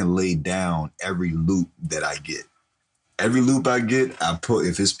I can lay down every loop that I get. Every loop I get, I put,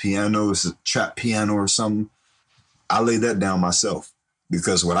 if it's piano, it's a trap piano or something, I lay that down myself.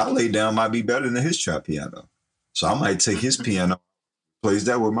 Because what I lay down might be better than his trap piano. So I might take his piano, plays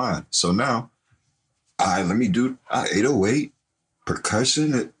that with mine. So now, let me do 808,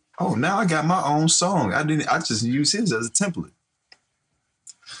 percussion. Now I got my own song. I just use his as a template.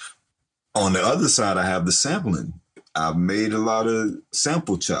 On the other side, I have the sampling. I've made a lot of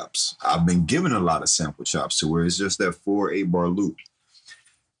sample chops. I've been given a lot of sample chops to where it's just that 4 8-bar loop.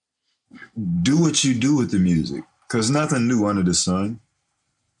 Do what you do with the music, because nothing new under the sun.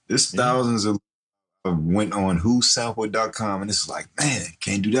 There's thousands of went on whosampled.com and it's like, man,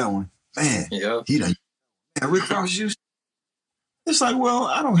 can't do that one. Man, he done. Rick Ross used. It's like, well,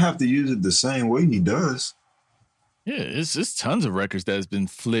 I don't have to use it the same way he does. Yeah, it's tons of records that's been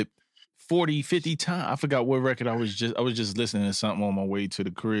flipped 40, 50 times. I forgot what record I was just listening to something on my way to the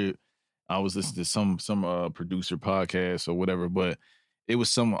crib. I was listening to some producer podcast or whatever, but it was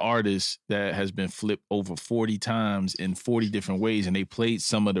some artist that has been flipped over 40 times in 40 different ways, and they played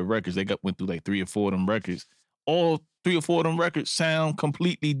some of the records. They went through like 3 or 4 of them records. All 3 or 4 of them records sound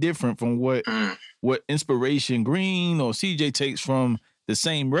completely different from what Inspiration Green or CJ takes from the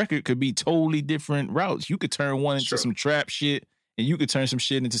same record. Could be totally different routes. You could turn one into some trap shit, and you could turn some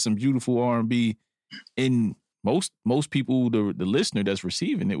shit into some beautiful R&B. And most people, the listener that's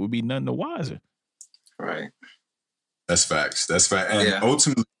receiving it, would be none the wiser. Right. That's facts. That's fact. And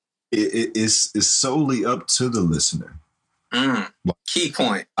ultimately, it's solely up to the listener. Key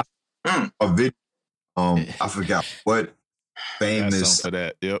point. A video. I forgot what famous for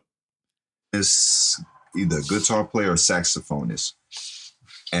that. Yep. Is either a guitar player or saxophonist.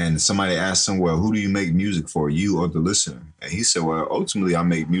 And somebody asked him, well, who do you make music for, you or the listener? And he said, well, ultimately I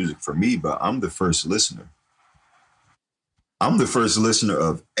make music for me, but I'm the first listener. I'm the first listener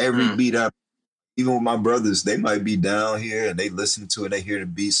of every beat I. Even with my brothers, they might be down here and they listen to it, they hear the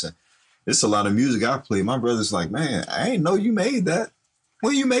beats. And it's a lot of music I play. My brother's like, man, I ain't know you made that.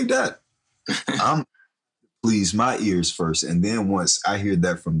 When you make that? I'm please my ears first. And then once I hear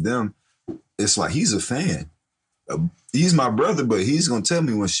that from them, it's like he's a fan. He's my brother, but he's going to tell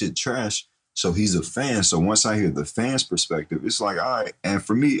me when shit trash. So he's a fan. So once I hear the fans' perspective, it's like, all right. And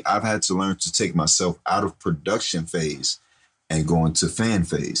for me, I've had to learn to take myself out of production phase and go into fan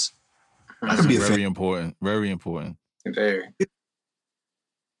phase. I can be very important. Very important. Very.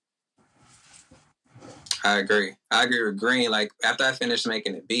 I agree with Green. Like, after I finish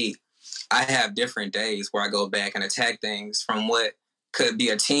making a beat, I have different days where I go back and attack things from what could be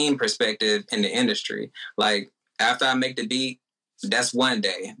a team perspective in the industry. Like, after I make the beat, that's one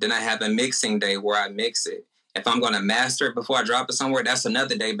day. Then I have a mixing day where I mix it. If I'm going to master it before I drop it somewhere, that's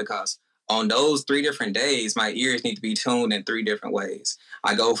another day, because on those 3 different days, my ears need to be tuned in 3 different ways.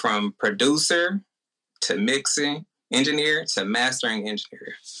 I go from producer to mixing engineer to mastering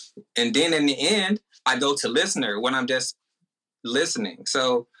engineer. And then in the end, I go to listener when I'm just listening.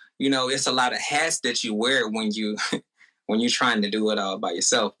 So, you know, it's a lot of hats that you wear when you're trying to do it all by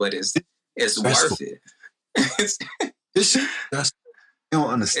yourself, but it's worth it. You don't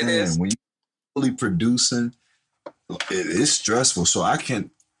understand when you're really producing, it's stressful. So I can't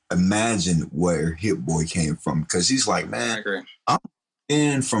imagine where Hit Boy came from, because he's like, man, I'm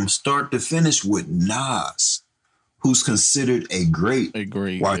in from start to finish with Nas, who's considered a great.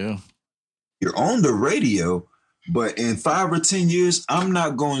 Yeah. You're on the radio, but in 5 or 10 years, I'm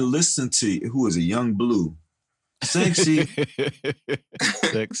not going to listen to who is a Young Blue. Sexy.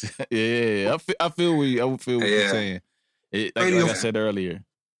 Sexy. Yeah. I feel what you're saying. Like I said earlier.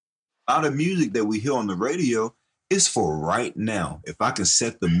 A lot of music that we hear on the radio is for right now. If I can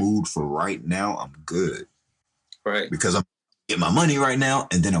set the mood for right now, I'm good. Right. Because I'm getting my money right now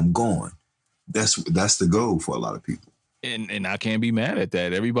and then I'm gone. That's the goal for a lot of people. And I can't be mad at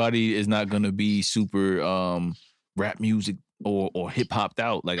that. Everybody is not gonna be super rap music or hip hopped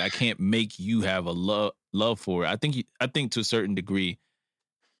out. Like, I can't make you have a love for it. I think to a certain degree,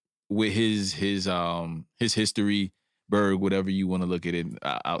 with his history, Berg, whatever you want to look at it,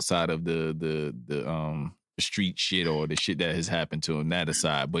 outside of the street shit or the shit that has happened to him, that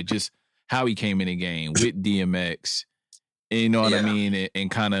aside, but just how he came in the game with DMX, and you know what I mean, and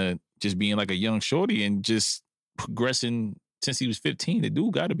kind of just being like a young shorty and just progressing since he was 15. The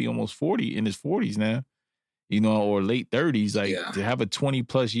dude got to be almost 40, in his 40s now, you know, or late 30s. Like, to have a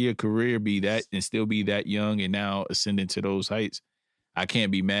 20+ year career, be that and still be that young and now ascending to those heights, I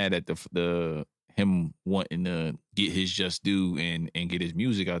can't be mad at the him wanting to get his just due and get his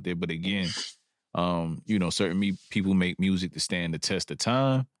music out there. But again, you know, certain people make music to stand the test of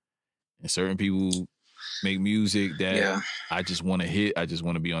time, and certain people make music that I just want to hit. I just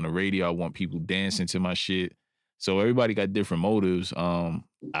want to be on the radio. I want people dancing to my shit. So everybody got different motives.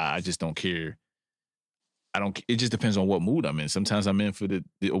 I just don't care. It just depends on what mood I'm in. Sometimes I'm in for with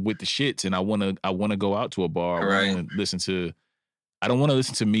the shits, and I wanna go out to a bar. I don't want to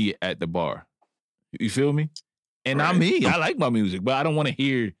listen to me at the bar. You feel me? And I'm me. I like my music, but I don't want to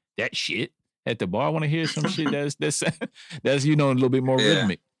hear that shit at the bar. I want to hear some shit that's you know, a little bit more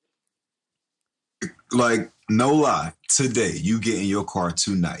rhythmic. Like, no lie, today you get in your car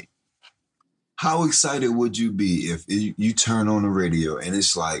tonight. How excited would you be if you turn on the radio and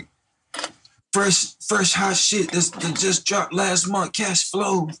it's like fresh hot shit that just dropped last month, Cash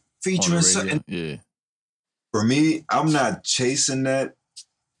Flow featuring something? Yeah. For me, I'm not chasing that.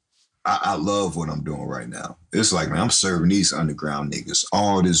 I love what I'm doing right now. It's like, man, I'm serving these underground niggas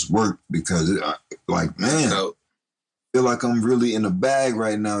all this work because, man, I feel like I'm really in a bag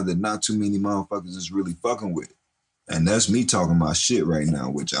right now that not too many motherfuckers is really fucking with. And that's me talking my shit right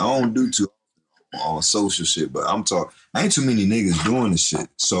now, which I don't do too on social shit, but I ain't too many niggas doing this shit.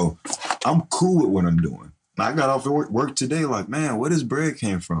 So I'm cool with what I'm doing. I got off work today like, man, where this bread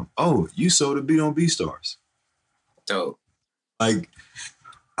came from? Oh, you sold a beat on BeatStars. Dope. Like,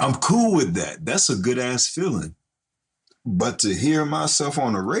 I'm cool with that. That's a good ass feeling. But to hear myself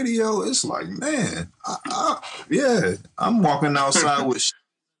on the radio, it's like, man, I'm walking outside with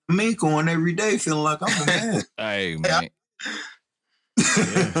mink on every day, feeling like I'm a man. Hey, man.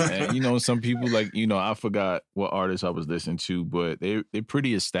 And, you know, some people, like, you know, I forgot what artists I was listening to, but they're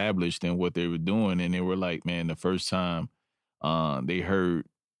pretty established in what they were doing, and they were like, man, the first time they heard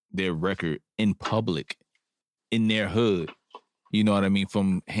their record in public in their hood, you know what I mean,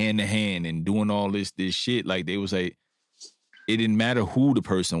 from hand to hand and doing all this shit, like, they was like, it didn't matter who the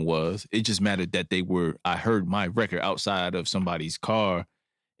person was, it just mattered that I heard my record outside of somebody's car.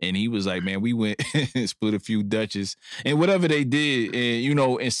 And he was like, man, we went and split a few Dutches and whatever they did, and, you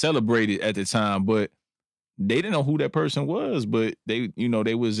know, and celebrated at the time. But they didn't know who that person was, but they, you know,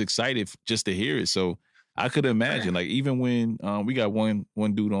 they was excited just to hear it. So I could imagine, like, even when we got one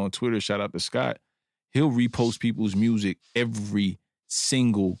dude on Twitter, shout out to Scott, he'll repost people's music every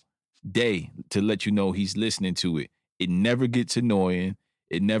single day to let you know he's listening to it. It never gets annoying.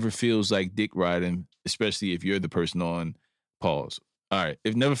 It never feels like dick riding, especially if you're the person on pause. All right.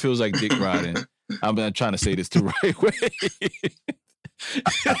 It never feels like dick riding. I'm trying to say this the right way.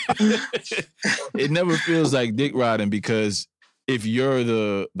 It never feels like dick riding because if you're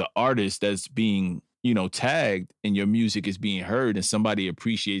the artist that's being, you know, tagged and your music is being heard and somebody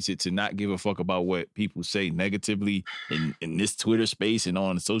appreciates it, to not give a fuck about what people say negatively in this Twitter space and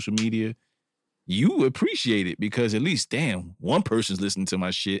on social media, you appreciate it because at least, damn, one person's listening to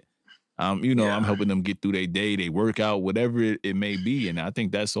my shit. You know, I'm helping them get through their day, they workout, whatever it may be. And I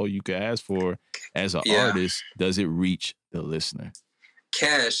think that's all you can ask for as an artist. Does it reach the listener?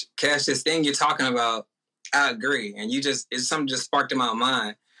 Cash, this thing you're talking about, I agree. And it's something just sparked in my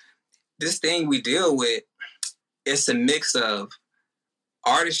mind. This thing we deal with, it's a mix of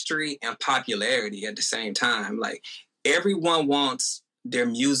artistry and popularity at the same time. Like, everyone wants their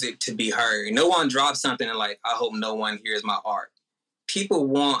music to be heard. No one drops something and like, I hope no one hears my art. People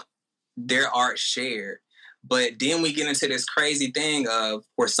want their art shared. But then we get into this crazy thing of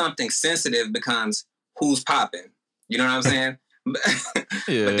where something sensitive becomes who's popping. You know what I'm saying? But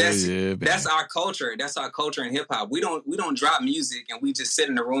that's our culture. That's our culture in hip hop. We don't drop music and we just sit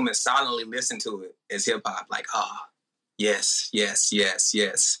in the room and silently listen to it as hip hop. Like, yes.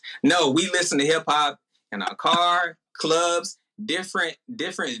 No, we listen to hip hop in our car, clubs, different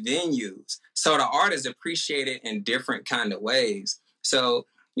venues. So the artists appreciate it in different kind of ways. So,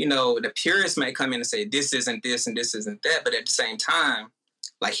 you know, the purists may come in and say, this isn't this and this isn't that. But at the same time,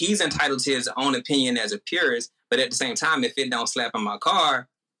 like, he's entitled to his own opinion as a purist. But at the same time, if it don't slap in my car,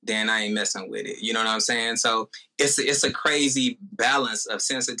 then I ain't messing with it. You know what I'm saying? So it's a crazy balance of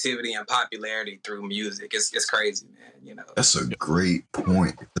sensitivity and popularity through music. It's crazy, man. You know. That's a great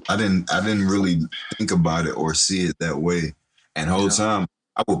point. I didn't really think about it or see it that way. And the whole time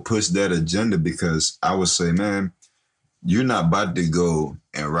I would push that agenda because I would say, man, you're not about to go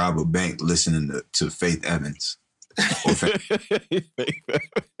and rob a bank listening to Faith Evans. Wow.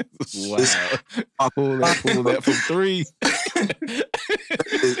 Pull that from 3.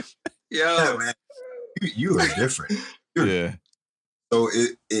 Yo, man, you are different. So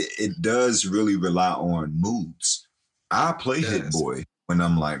it does really rely on moods. I play Hit Boy when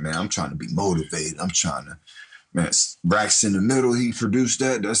I'm like, man, I'm trying to be motivated. I'm trying to, man, Brax in the Middle, he produced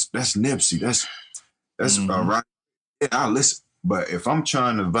that. That's Nipsey. That's right. Yeah, I listen. But if I'm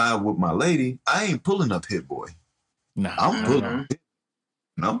trying to vibe with my lady, I ain't pulling up Hit Boy. Nah, I'm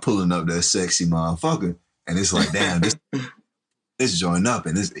pulling up that sexy motherfucker, and it's like, damn, this joint up,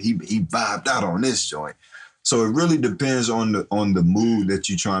 and he vibed out on this joint. So it really depends on the mood that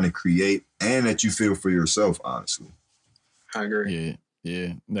you're trying to create and that you feel for yourself. Honestly, I agree.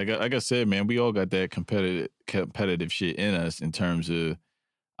 Yeah. Like I said, man, we all got that competitive shit in us in terms of.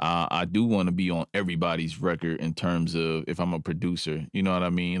 I do want to be on everybody's record in terms of if I'm a producer. You know what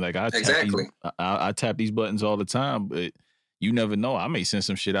I mean? Like I tap these buttons all the time, but you never know. I may send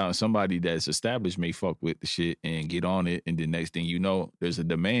some shit out and somebody that's established may fuck with the shit and get on it. And the next thing you know, there's a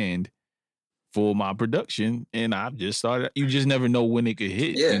demand for my production. And I've just started. You just never know when it could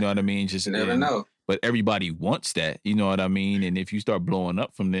hit. Yeah. You know what I mean? Just never know. But everybody wants that. You know what I mean? And if you start blowing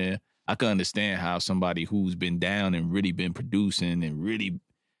up from there, I can understand how somebody who's been down and really been producing and really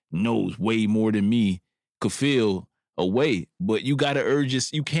knows way more than me could feel a way, but you gotta urge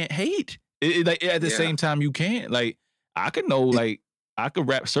us. You can't hate like at the same time you can't. Like I could know, like I could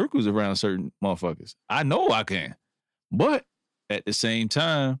wrap circles around certain motherfuckers. I know I can, but at the same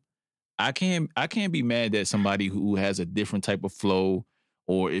time, I can't be mad at somebody who has a different type of flow,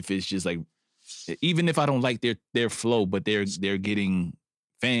 or if it's just like, even if I don't like their flow, but they're getting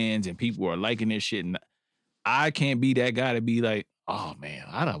fans and people are liking their shit, and I can't be that guy to be like, oh man,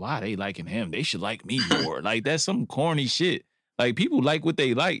 I don't know why they liking him. They should like me more. Like that's some corny shit. Like people like what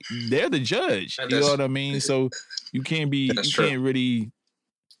they like. They're the judge. You know what I mean? So you can't really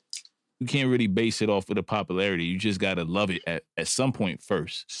base it off of the popularity. You just gotta love it at some point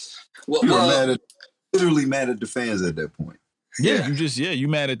first. You're literally mad at the fans at that point. Yeah, you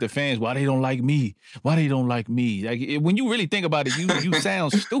mad at the fans. Why they don't like me? Why they don't like me? Like when you really think about it, you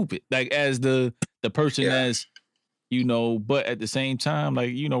sound stupid. Like as the person as. You know, but at the same time,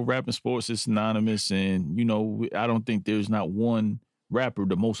 like, you know, rap and sports is synonymous. And, you know, I don't think there's not one rapper,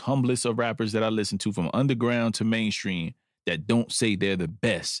 the most humblest of rappers that I listen to from underground to mainstream, that don't say they're the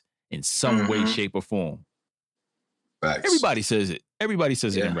best in some way, shape, or form. Facts. Everybody says it. Everybody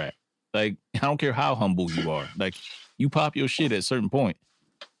says it in rap. Like, I don't care how humble you are. Like, you pop your shit at a certain point.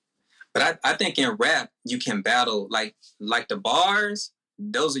 But I think in rap, you can battle, like the bars,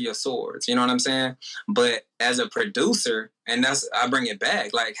 those are your swords. You know what I'm saying? But as a producer, and I bring it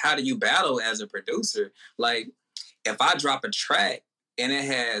back, like, how do you battle as a producer? Like, if I drop a track and it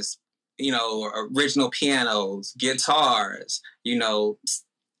has, you know, original pianos, guitars, you know,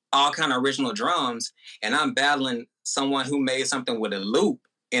 all kind of original drums, and I'm battling someone who made something with a loop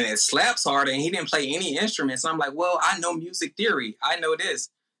and it slaps harder and he didn't play any instruments, I'm like, well, I know music theory. I know this.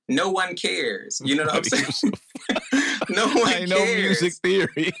 No one cares. You know what I'm saying? No one cares. I know music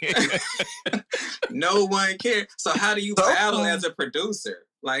theory. No one cares. So how do you battle as a producer?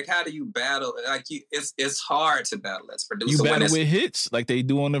 Like, how do you battle? Like, it's hard to battle as a producer. You battle with hits like they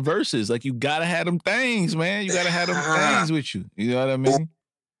do on the verses. Like, you gotta have them things, man. You gotta have them things with you. You know what I mean?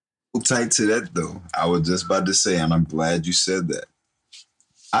 Tight to that though. I was just about to say, and I'm glad you said that.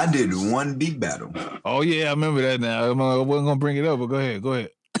 I did one beat battle. Oh yeah, I remember that now. I wasn't gonna bring it up, but go ahead.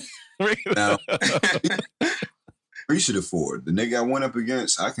 Now, appreciative for it. The nigga I went up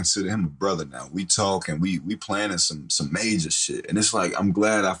against, I consider him a brother now. We talk and we planning some major shit. And it's like, I'm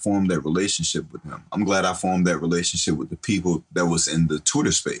glad I formed that relationship with him. I'm glad I formed that relationship with the people that was in the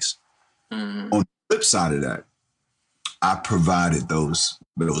Twitter space. Mm-hmm. On the flip side of that, I provided those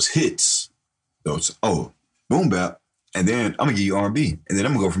hits, boom bap, and then I'm gonna give you R&B, and then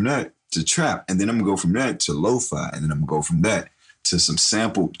I'm gonna go from that to trap, and then I'm gonna go from that to lo-fi, and then I'm gonna go from that to some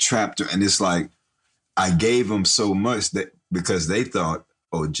sample trap. And it's like, I gave them so much that because they thought,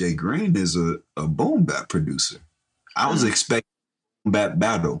 oh, Jay Green is a boom bap producer. I was expecting boom bap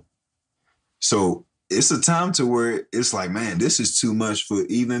battle. So it's a time to where it's like, man, this is too much for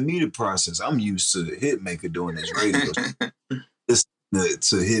even me to process. I'm used to the Hitmaker doing this radio.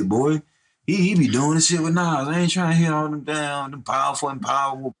 To Hit Boy, he be doing this shit with Nas. I ain't trying to hear all them down, the powerful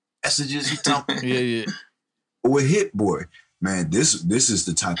messages he talking. Yeah. With Hit Boy, man, this is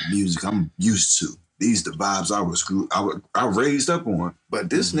the type of music I'm used to. These the vibes I raised up on. But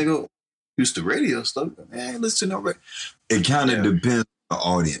this nigga used to radio stuff. Man, listen to no radio. It kind of depends on the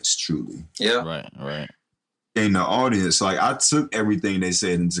audience, truly. Yeah. Right. In the audience, like, I took everything they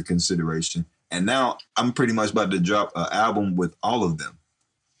said into consideration. And now I'm pretty much about to drop an album with all of them.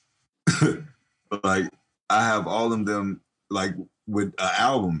 Like, I have all of them, like, with an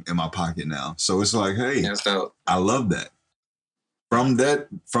album in my pocket now. So it's like, hey, I love that. From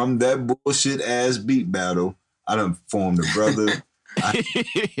that bullshit ass beat battle, I done formed a brother.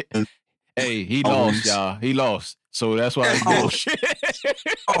 Hey, he lost, y'all. He lost. So that's why it's bullshit.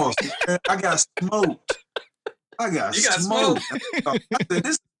 Oh, I got smoked. You got smoked. I said,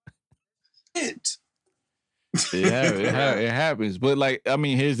 this shit. It happens. But, like, I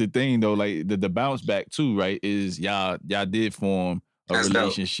mean, here's the thing though, like, the bounce back too, right, is y'all did form a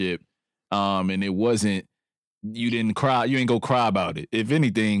relationship. And it wasn't, you didn't go cry about it. If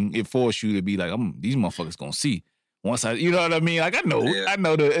anything, it forced you to be like, these motherfuckers gonna see. Once you know what I mean? Like, I know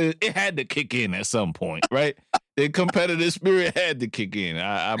it had to kick in at some point, right? The competitive spirit had to kick in.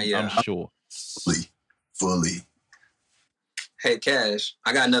 I'm sure. Fully. Hey, Cash,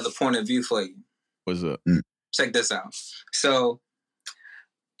 I got another point of view for you. What's up? Check this out. So,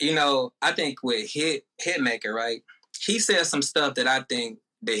 you know, I think with Hitmaker, right? He says some stuff that I think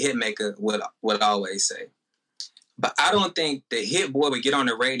the Hitmaker would always say. But I don't think the Hit Boy would get on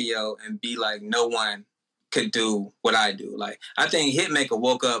the radio and be like, no one could do what I do. Like, I think Hitmaker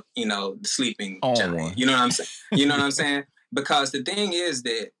woke up, you know, the sleeping giant. You know what I'm saying? You know what I'm saying? Because the thing is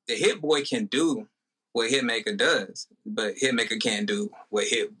that the Hit Boy can do what Hitmaker does, but Hitmaker can't do what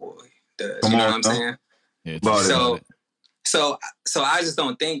Hit Boy does. You know what I'm saying? Yeah, so I just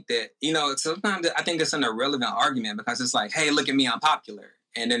don't think that, you know, sometimes I think it's an irrelevant argument because it's like, hey, look at me, I'm popular.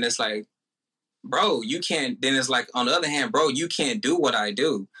 And then it's like, bro, you can't. Then it's like, on the other hand, bro, you can't do what I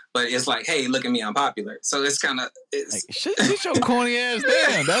do. But it's like, hey, look at me, I'm popular. So it's kind of like, sit your corny ass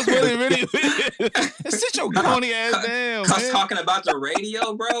down. That's what it really is. Sit your corny ass down. Because talking about the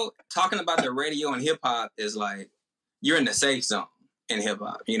radio, bro, talking about the radio and hip hop is like, you're in the safe zone in hip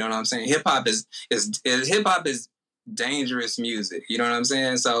hop. You know what I'm saying? Hip hop is dangerous music. You know what I'm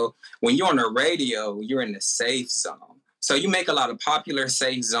saying? So when you're on the radio, you're in the safe zone. So you make a lot of popular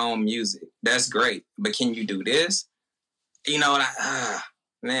safe zone music. That's great. But can you do this? You know,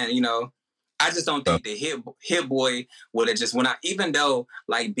 man, you know, I just don't think the Hit Boy would have just went out. Even though,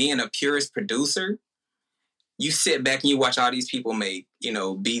 like, being a purist producer, you sit back and you watch all these people make, you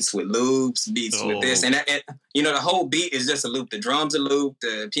know, beats with loops, beats with this. And, you know, the whole beat is just a loop. The drums a loop,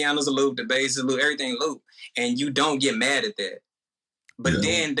 the piano's a loop, the bass is a loop, everything loop. And you don't get mad at that. But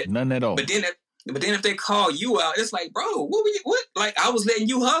then... None at all. But then if they call you out, it's like, bro, what were you? What? Like, I was letting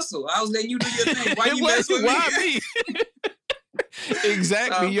you hustle. I was letting you do your thing. Why you messing with me?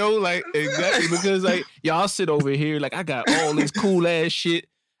 Exactly, yo. Like, exactly. Because, like, y'all sit over here, like, I got all this cool ass shit.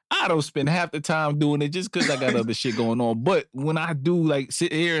 I don't spend half the time doing it just because I got other shit going on. But when I do, like,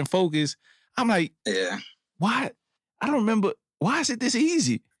 sit here and focus, I'm like, why? I don't remember. Why is it this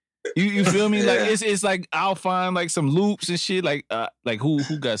easy? You feel me? Like, it's like I'll find, like, some loops and shit. Like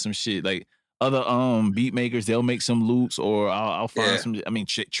who got some shit? Like, other beat makers, they'll make some loops, or I'll find some. I mean,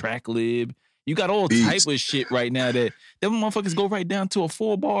 shit, TrackLib. You got all type of shit right now that them motherfuckers go right down to a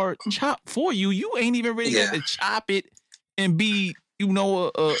 4-bar chop for you. You ain't even ready to chop it and be, you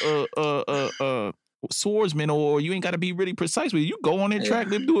know, a swordsman, or you ain't got to be really precise with it. You go on there,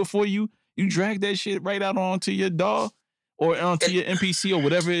 TrackLib do it for you. You drag that shit right out onto your DAW or onto your MPC or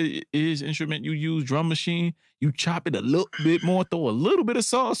whatever it is instrument you use, drum machine. You chop it a little bit more, throw a little bit of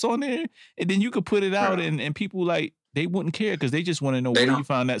sauce on there, and then you could put it out, and people, like, they wouldn't care because they just want to know where you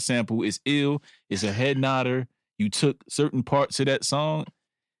found that sample. It's ill. It's a head nodder. You took certain parts of that song,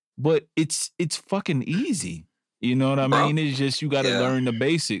 but it's fucking easy. You know what I mean? It's just you got to learn the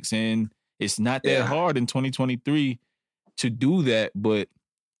basics, and it's not that hard in 2023 to do that. But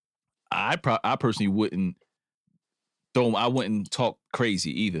I personally wouldn't talk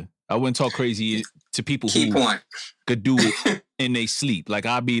crazy either. I wouldn't talk crazy to people who could do it in they sleep. Like,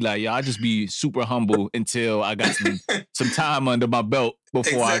 I'd be like, I'll just be super humble until I got some time under my belt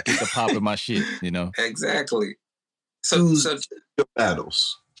before I get to popping my shit, you know? Exactly. So your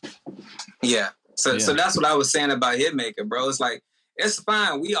battles. Yeah. So that's what I was saying about Hitmaker, bro. It's like, it's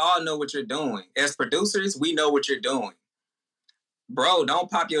fine. We all know what you're doing. As producers, we know what you're doing. Bro,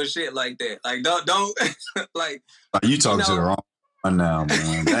 don't pop your shit like that. Like, don't like. You talking to the wrong one now,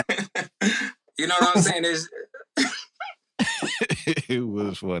 man. You know what I'm saying? It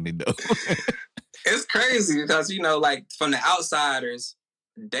was funny though. It's crazy because, you know, like, from the outsiders,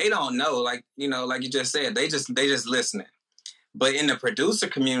 they don't know. Like, you know, like you just said, they just listening. But in the producer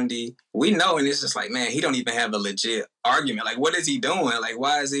community, we know, and it's just like, man, he don't even have a legit argument. Like, what is he doing? Like,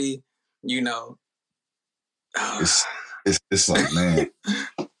 why is he, you know? It's like, man,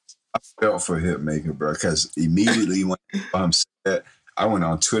 I felt for Hitmaker, bro, because immediately when I said that, I went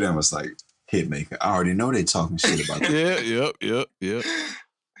on Twitter and was like, Hitmaker, I already know they talking shit about that. Yep.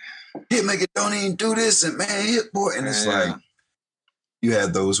 Hitmaker don't even do this, and man, Hit Boy, and it's like, you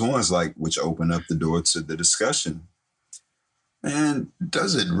had those ones like which open up the door to the discussion. Man,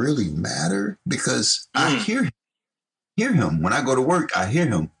 does it really matter? Because I hear him. When I go to work, I hear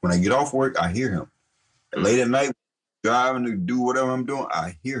him. When I get off work, I hear him. Late at night, driving to do whatever I'm doing,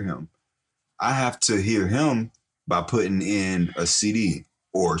 I hear him. I have to hear him by putting in a CD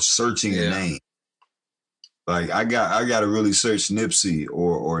or searching a name. Like, I got to really search Nipsey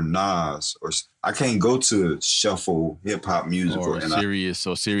or Nas, or I can't go to shuffle hip hop music or Sirius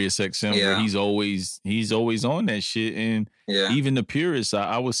XM. Where he's always on that shit. And even the purists,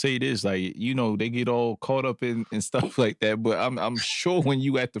 I would say this, like, you know, they get all caught up in stuff like that. But I'm sure when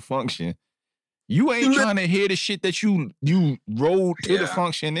you at the function, you ain't trying to hear the shit that you rode to the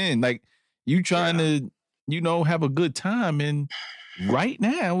function in. Like, you trying to, you know, have a good time. And right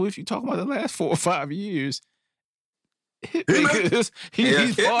now, if you talk about the last 4 or 5 years, he's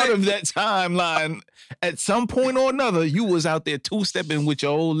part of that timeline. At some point or another, you was out there two-stepping with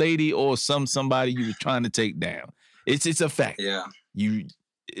your old lady or somebody you was trying to take down. It's a fact. Yeah.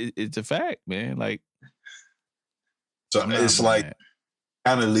 It's a fact, man. Like, so it's like,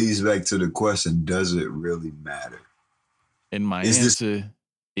 kind of leads back to the question, does it really matter? And my answer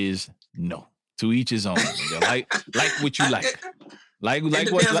is no. To each his own. Like what you like. Like it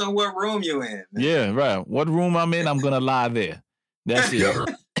depends on what room you in. Yeah, right. What room I'm in, I'm gonna lie there. That's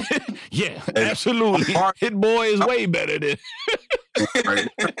it. Yeah, absolutely. Hit Boy is way better than. I'm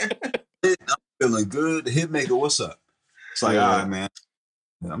feeling good. Hitmaker, what's up? It's like, all right, man.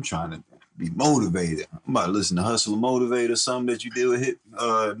 I'm trying to be motivated. I'm about to listen to Hustle and Motivate or something that you did with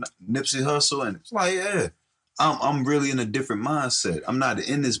Nipsey Hussle, and it's like, I'm really in a different mindset. I'm not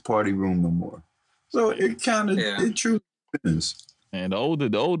in this party room no more. So it kind of it truly is. And the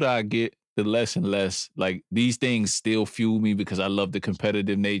older I get, the less and less, like, these things still fuel me because I love the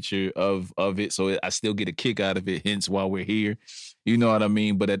competitive nature of it. So I still get a kick out of it, hence why we're here. You know what I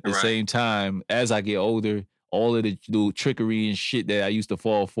mean? But at the same time, as I get older, all of the little trickery and shit that I used to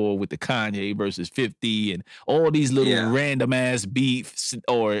fall for with the Kanye versus 50 and all these little random ass beefs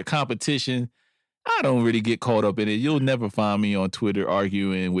or competition, I don't really get caught up in it. You'll never find me on Twitter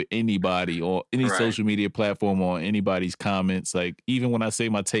arguing with anybody or any social media platform or anybody's comments. Like, even when I say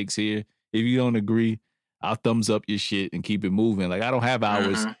my takes here, if you don't agree, I'll thumbs up your shit and keep it moving. Like, I don't have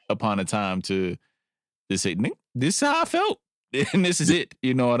hours upon a time to say, this is how I felt. And this is it.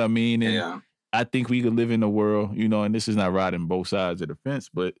 You know what I mean? And I think we could live in a world, you know, and this is not riding both sides of the fence,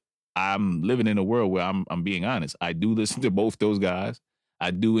 but I'm living in a world where I'm being honest. I do listen to both those guys.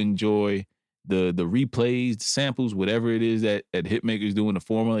 I do enjoy the replays, the samples, whatever it is that Hitmaker's doing, the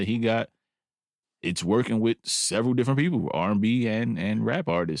formula he got. It's working with several different people, R&B and rap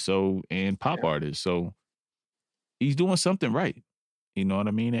artists, and pop artists. So he's doing something right. You know what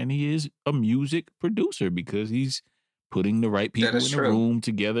I mean? And he is a music producer because he's putting the right people in the room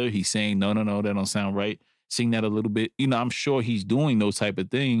together. He's saying, no, that don't sound right. Sing that a little bit. You know, I'm sure he's doing those type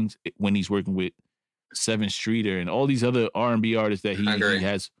of things when he's working with 7th Streeter and all these other R&B artists that he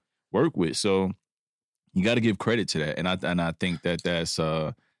has worked with. So you got to give credit to that. And I think that's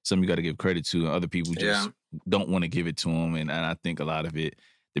something you got to give credit to. Other people just don't want to give it to him. And I think a lot of it,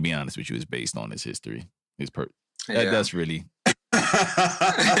 to be honest with you, is based on his history. That's really...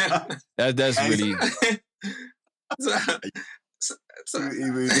 that's really... So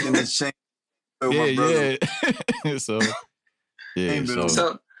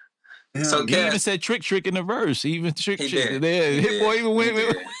he even said trick in the verse. He even trick. Hit Boy even went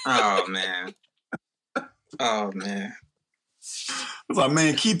with. Oh man. It's like,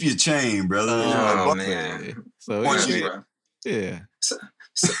 man, keep your chain, brother. Oh man. So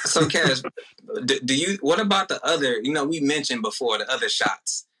So Cash, do you? What about the other? You know, we mentioned before the other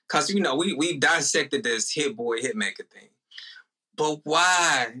shots, because you know we dissected this Hit Boy Hitmaker thing. But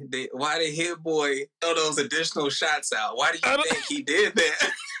why did Hit Boy throw those additional shots out? Why do you think he did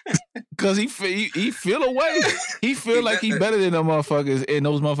that? Because he feel away. He feel like he better than them motherfuckers, and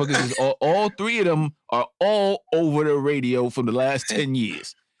those motherfuckers is all three of them are all over the radio for the last 10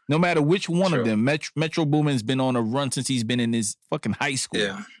 years. No matter which one of them, Metro Boomin's been on a run since he's been in his fucking high school.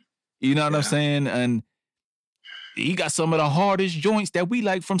 Yeah. You know what I'm saying? And he got some of the hardest joints that we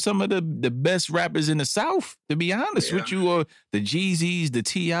like from some of the best rappers in the South, to be honest with you. The Jeezys, the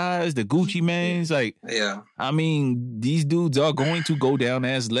T.I.s, the Gucci Manes. Like, I mean, these dudes are going to go down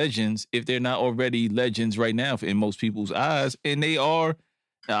as legends if they're not already legends right now in most people's eyes. And they are.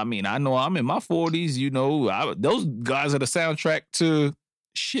 I mean, I know I'm in my 40s, you know. Those guys are the soundtrack to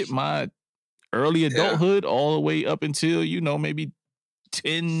my early adulthood all the way up until, you know, maybe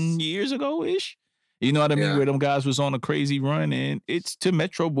 10 years ago-ish. You know what I mean? Where them guys was on a crazy run, and it's to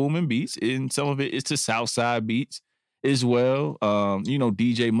Metro Boomin beats, and some of it is to Southside beats as well. You know,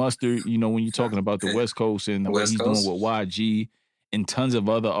 DJ Mustard, you know, when you're talking about the West Coast and what he's doing with YG and tons of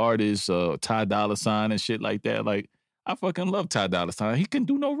other artists, Ty Dolla $ign and shit like that. Like, I fucking love Ty Dolla $ign. He can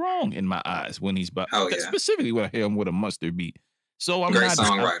do no wrong in my eyes when he's specifically when I hear him with a Mustard beat. So I'm great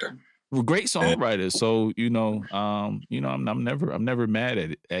songwriter. Great songwriter. So, you know, I'm never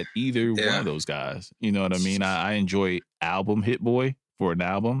mad at either one of those guys. You know what I mean? I enjoy album Hit Boy for an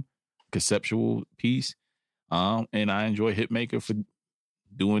album, conceptual piece. And I enjoy Hitmaker for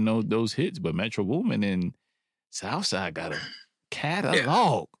doing those hits. But Metro Boomin and Southside got a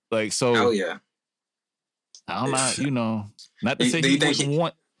catalog. Like, so I'm not, you know, not to say he wouldn't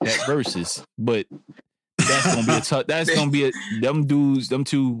want that versus, but that's gonna be a tough. That's gonna be them dudes. Them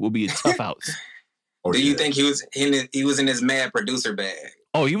two will be a tough outs. Do you think he was in his mad producer bag?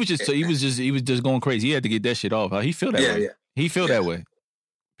 Oh, he was just just going crazy. He had to get that shit off. He feel that way. He feel that way.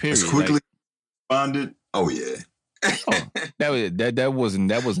 Period. As quickly responded. Oh yeah. That was in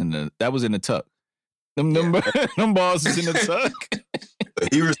the tuck. Them balls is in the tuck.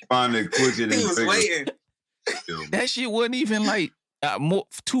 He responded quicker than he was waiting. That shit wasn't even like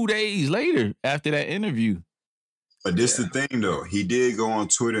 2 days later after that interview. But this the thing though. He did go on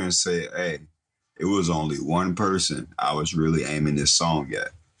Twitter and say, hey, it was only one person I was really aiming this song at.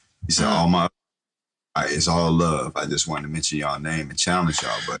 He said, it's all love. I just wanted to mention y'all name and challenge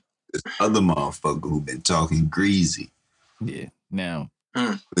y'all. But this other motherfucker who been talking greasy. Yeah, now.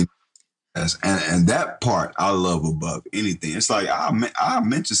 Yes, and that part I love above anything. It's like I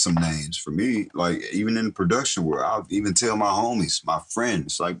mention some names for me, like even in the production world, I'll even tell my homies, my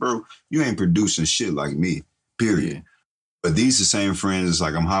friends, like, bro, you ain't producing shit like me, period. Yeah. But these the same friends, it's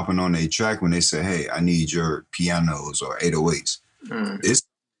like I'm hopping on a track when they say, hey, I need your pianos or 808s.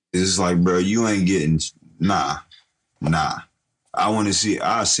 It's like, bro, you ain't getting, nah. I want to see,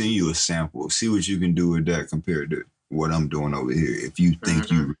 I'll send you a sample, see what you can do with that compared to what I'm doing over here. If you think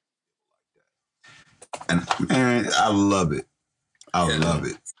you and man, I love it. I love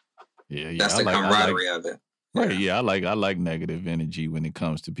it. Yeah. That's the camaraderie of it. Right. Yeah, I like negative energy when it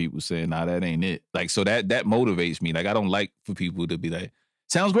comes to people saying, nah, that ain't it. Like, so that motivates me. Like, I don't like for people to be like,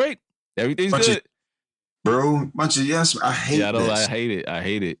 sounds great. Everything's good. I hate that. I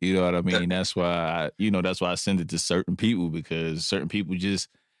hate it. You know what I mean? That's why I send it to certain people, because certain people just,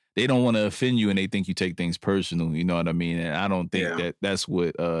 they don't want to offend you and they think you take things personal. You know what I mean? And I don't think that's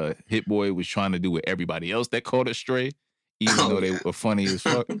what Hit Boy was trying to do with everybody else that caught a stray, even though they were funny as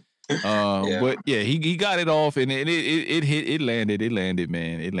fuck. But yeah, he got it off and it landed,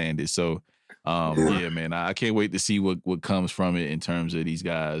 man. It landed. So yeah, man, I can't wait to see what comes from it in terms of these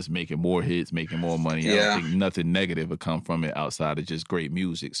guys making more hits, making more money. I don't think nothing negative will come from it outside of just great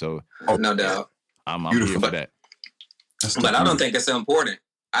music. So no doubt. I'm here for that. But I don't think it's important.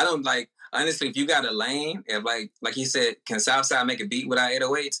 I don't honestly, if you got a lane, if like he said, can Southside make a beat without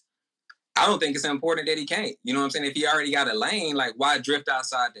 808s? I don't think it's important that he can't. You know what I'm saying? If he already got a lane, like why drift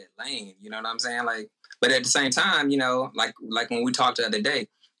outside that lane? You know what I'm saying? Like, but at the same time, you know, like when we talked the other day,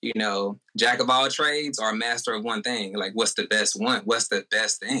 you know, jack of all trades or master of one thing. Like, what's the best one? What's the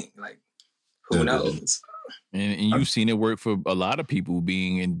best thing? Like, who knows? And you've seen it work for a lot of people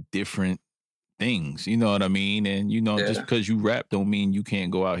being in different things, you know what I mean? And you know, just because you rap don't mean you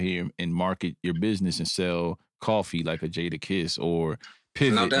can't go out here and market your business and sell coffee like a Jadakiss or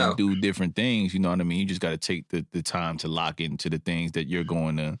pivot and do different things, you know what I mean? You just got to take the time to lock into the things that you're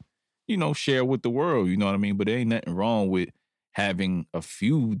going to, you know, share with the world, you know what I mean? But there ain't nothing wrong with having a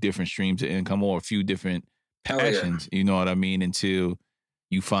few different streams of income or a few different passions, you know what I mean? Until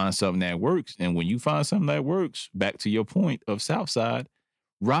you find something that works. And when you find something that works, back to your point of Southside,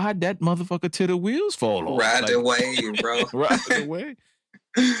 ride that motherfucker till the wheels fall off. Ride the wave, bro. Ride the wave.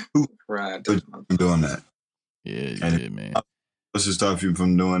 Ride I'm doing that. Yeah, man. What's to stop you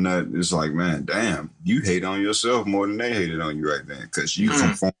from doing that? It's like, man, damn, you hate on yourself more than they hated on you right then. Because you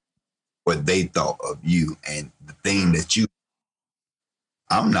conform what they thought of you and the thing that you.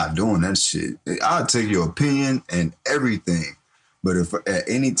 I'm not doing that shit. I'll take your opinion and everything. But if at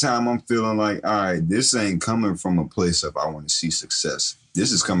any time I'm feeling like, all right, this ain't coming from a place of I want to see success.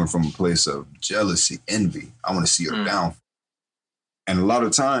 This is coming from a place of jealousy, envy. I want to see her down. And a lot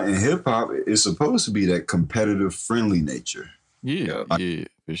of time in hip hop, it's supposed to be that competitive, friendly nature. Yeah,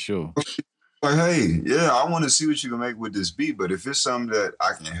 for sure. Like, hey, yeah, I want to see what you can make with this beat. But if it's something that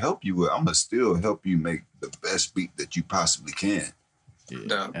I can help you with, I'm gonna still help you make the best beat that you possibly can.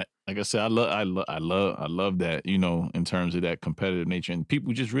 Yeah. Like I said, I love that, you know, in terms of that competitive nature and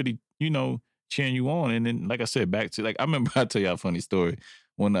people just really, you know, cheering you on. And then, like I said, back to, like, I remember I'll tell y'all a funny story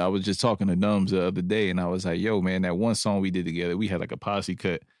when I was just talking to Numbs the other day and I was like, yo, man, that one song we did together, we had like a posse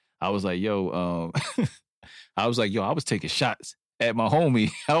cut. I was like, yo, I was taking shots at my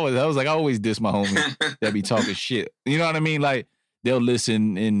homie. I was like, I always diss my homie that be talking shit. You know what I mean? Like, they'll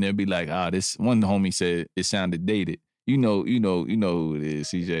listen and they'll be like, this one homie said it sounded dated. You know who it is,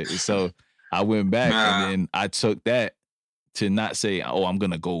 CJ. So I went back and then I took that to not say, oh, I'm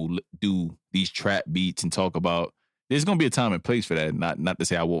going to go do these trap beats and talk about, there's going to be a time and place for that. Not to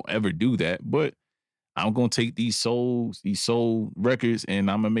say I won't ever do that, but I'm going to take these soul records and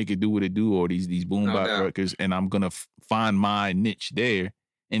I'm going to make it do what it do, or these boom bap records, and I'm going to find my niche there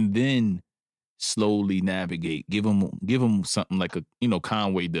and then slowly navigate, give them something like a, you know,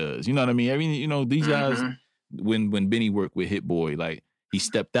 Conway does. You know what I mean? I mean, you know, these guys, when Benny worked with Hit Boy, like, he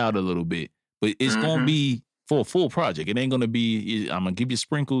stepped out a little bit, but it's going to be for a full project. It ain't going to be, I'm going to give you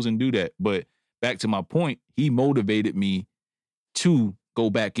sprinkles and do that. But back to my point, he motivated me to go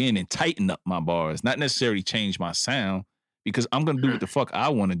back in and tighten up my bars, not necessarily change my sound, because I'm going to do what the fuck I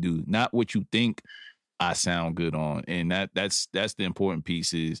want to do, not what you think I sound good on. And that's the important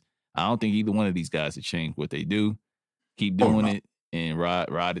piece is I don't think either one of these guys have changed what they do. Keep doing it and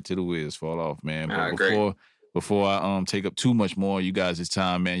ride it till the wheels fall off, man. But before I take up too much more of you guys'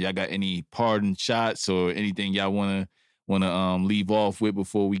 time, man, y'all got any parting shots or anything y'all wanna leave off with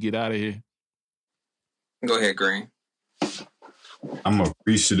before we get out of here? Go ahead, Green. I'm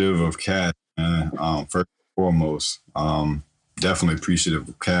appreciative of Cash, man. First and foremost, definitely appreciative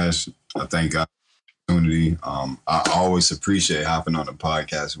of Cash. I thank God for the opportunity. I always appreciate hopping on the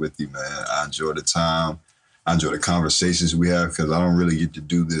podcast with you, man. I enjoy the time. I enjoy the conversations we have because I don't really get to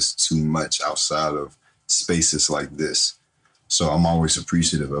do this too much outside of spaces like this. So I'm always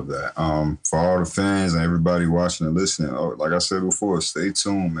appreciative of that. For all the fans and everybody watching and listening, like I said before, stay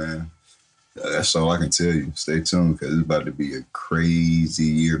tuned, man. That's all I can tell you. Stay tuned because it's about to be a crazy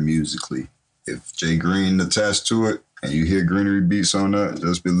year musically. If Jay Green attached to it and you hear Greenery beats on that,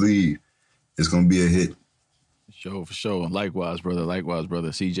 just believe it's going to be a hit. For sure. Likewise, brother.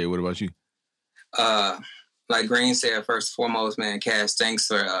 CJ, what about you? Like Green said, first and foremost, man, Cash, thanks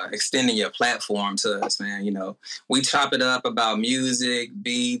for extending your platform to us, man. You know, we chop it up about music,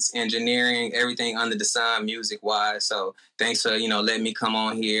 beats, engineering, everything under the sun, music-wise. So thanks for, you know, letting me come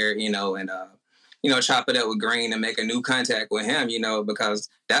on here, you know, and chop it up with Green and make a new contact with him, because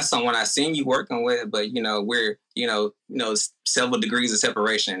that's someone I seen you working with, but, we're, several degrees of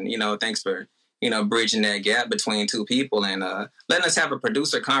separation, thanks for, bridging that gap between two people and letting us have a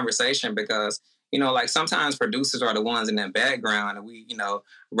producer conversation because, like sometimes producers are the ones in that background and we,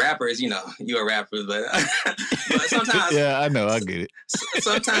 rappers, you're a rapper, but, but sometimes. Yeah, I know, I get it.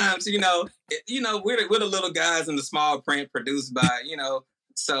 Sometimes, we're the little guys in the small print produced by,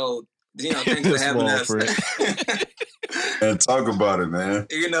 so, thanks for having us. And talk about it, man.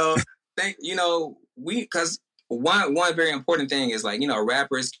 Because one very important thing is like,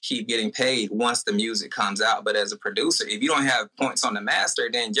 rappers keep getting paid once the music comes out. But as a producer, if you don't have points on the master,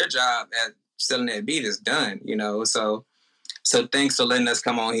 then your job at selling that beat is done, So thanks for letting us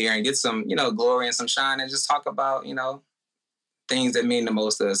come on here and get some, glory and some shine and just talk about, things that mean the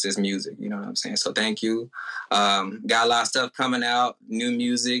most to us is music. You know what I'm saying? So thank you. Got a lot of stuff coming out, new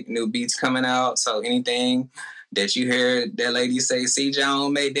music, new beats coming out. So anything that you hear that lady say, C.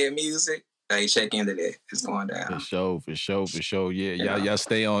 Jones made their music, hey, check into that. It's going down. For sure. Yeah, y'all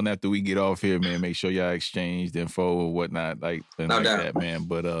stay on after we get off here, man. Make sure y'all exchange the info or whatnot, like that, man.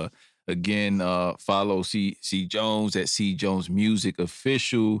 But again, follow C. Jones at C. Jones Music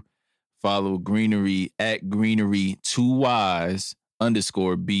Official. Follow Greenery at Greenery 2Ys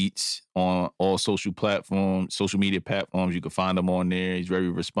 _ beats on all social media platforms. You can find him on there. He's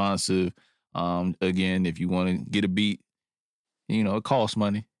very responsive. Again, if you want to get a beat, it costs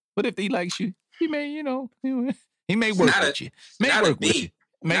money. But if he likes you, he may, he may work with you. May work with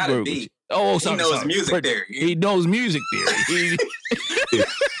you. Oh, sorry. He knows music theory. He knows music theory.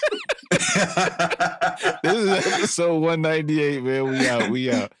 This is episode 198, man.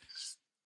 We out.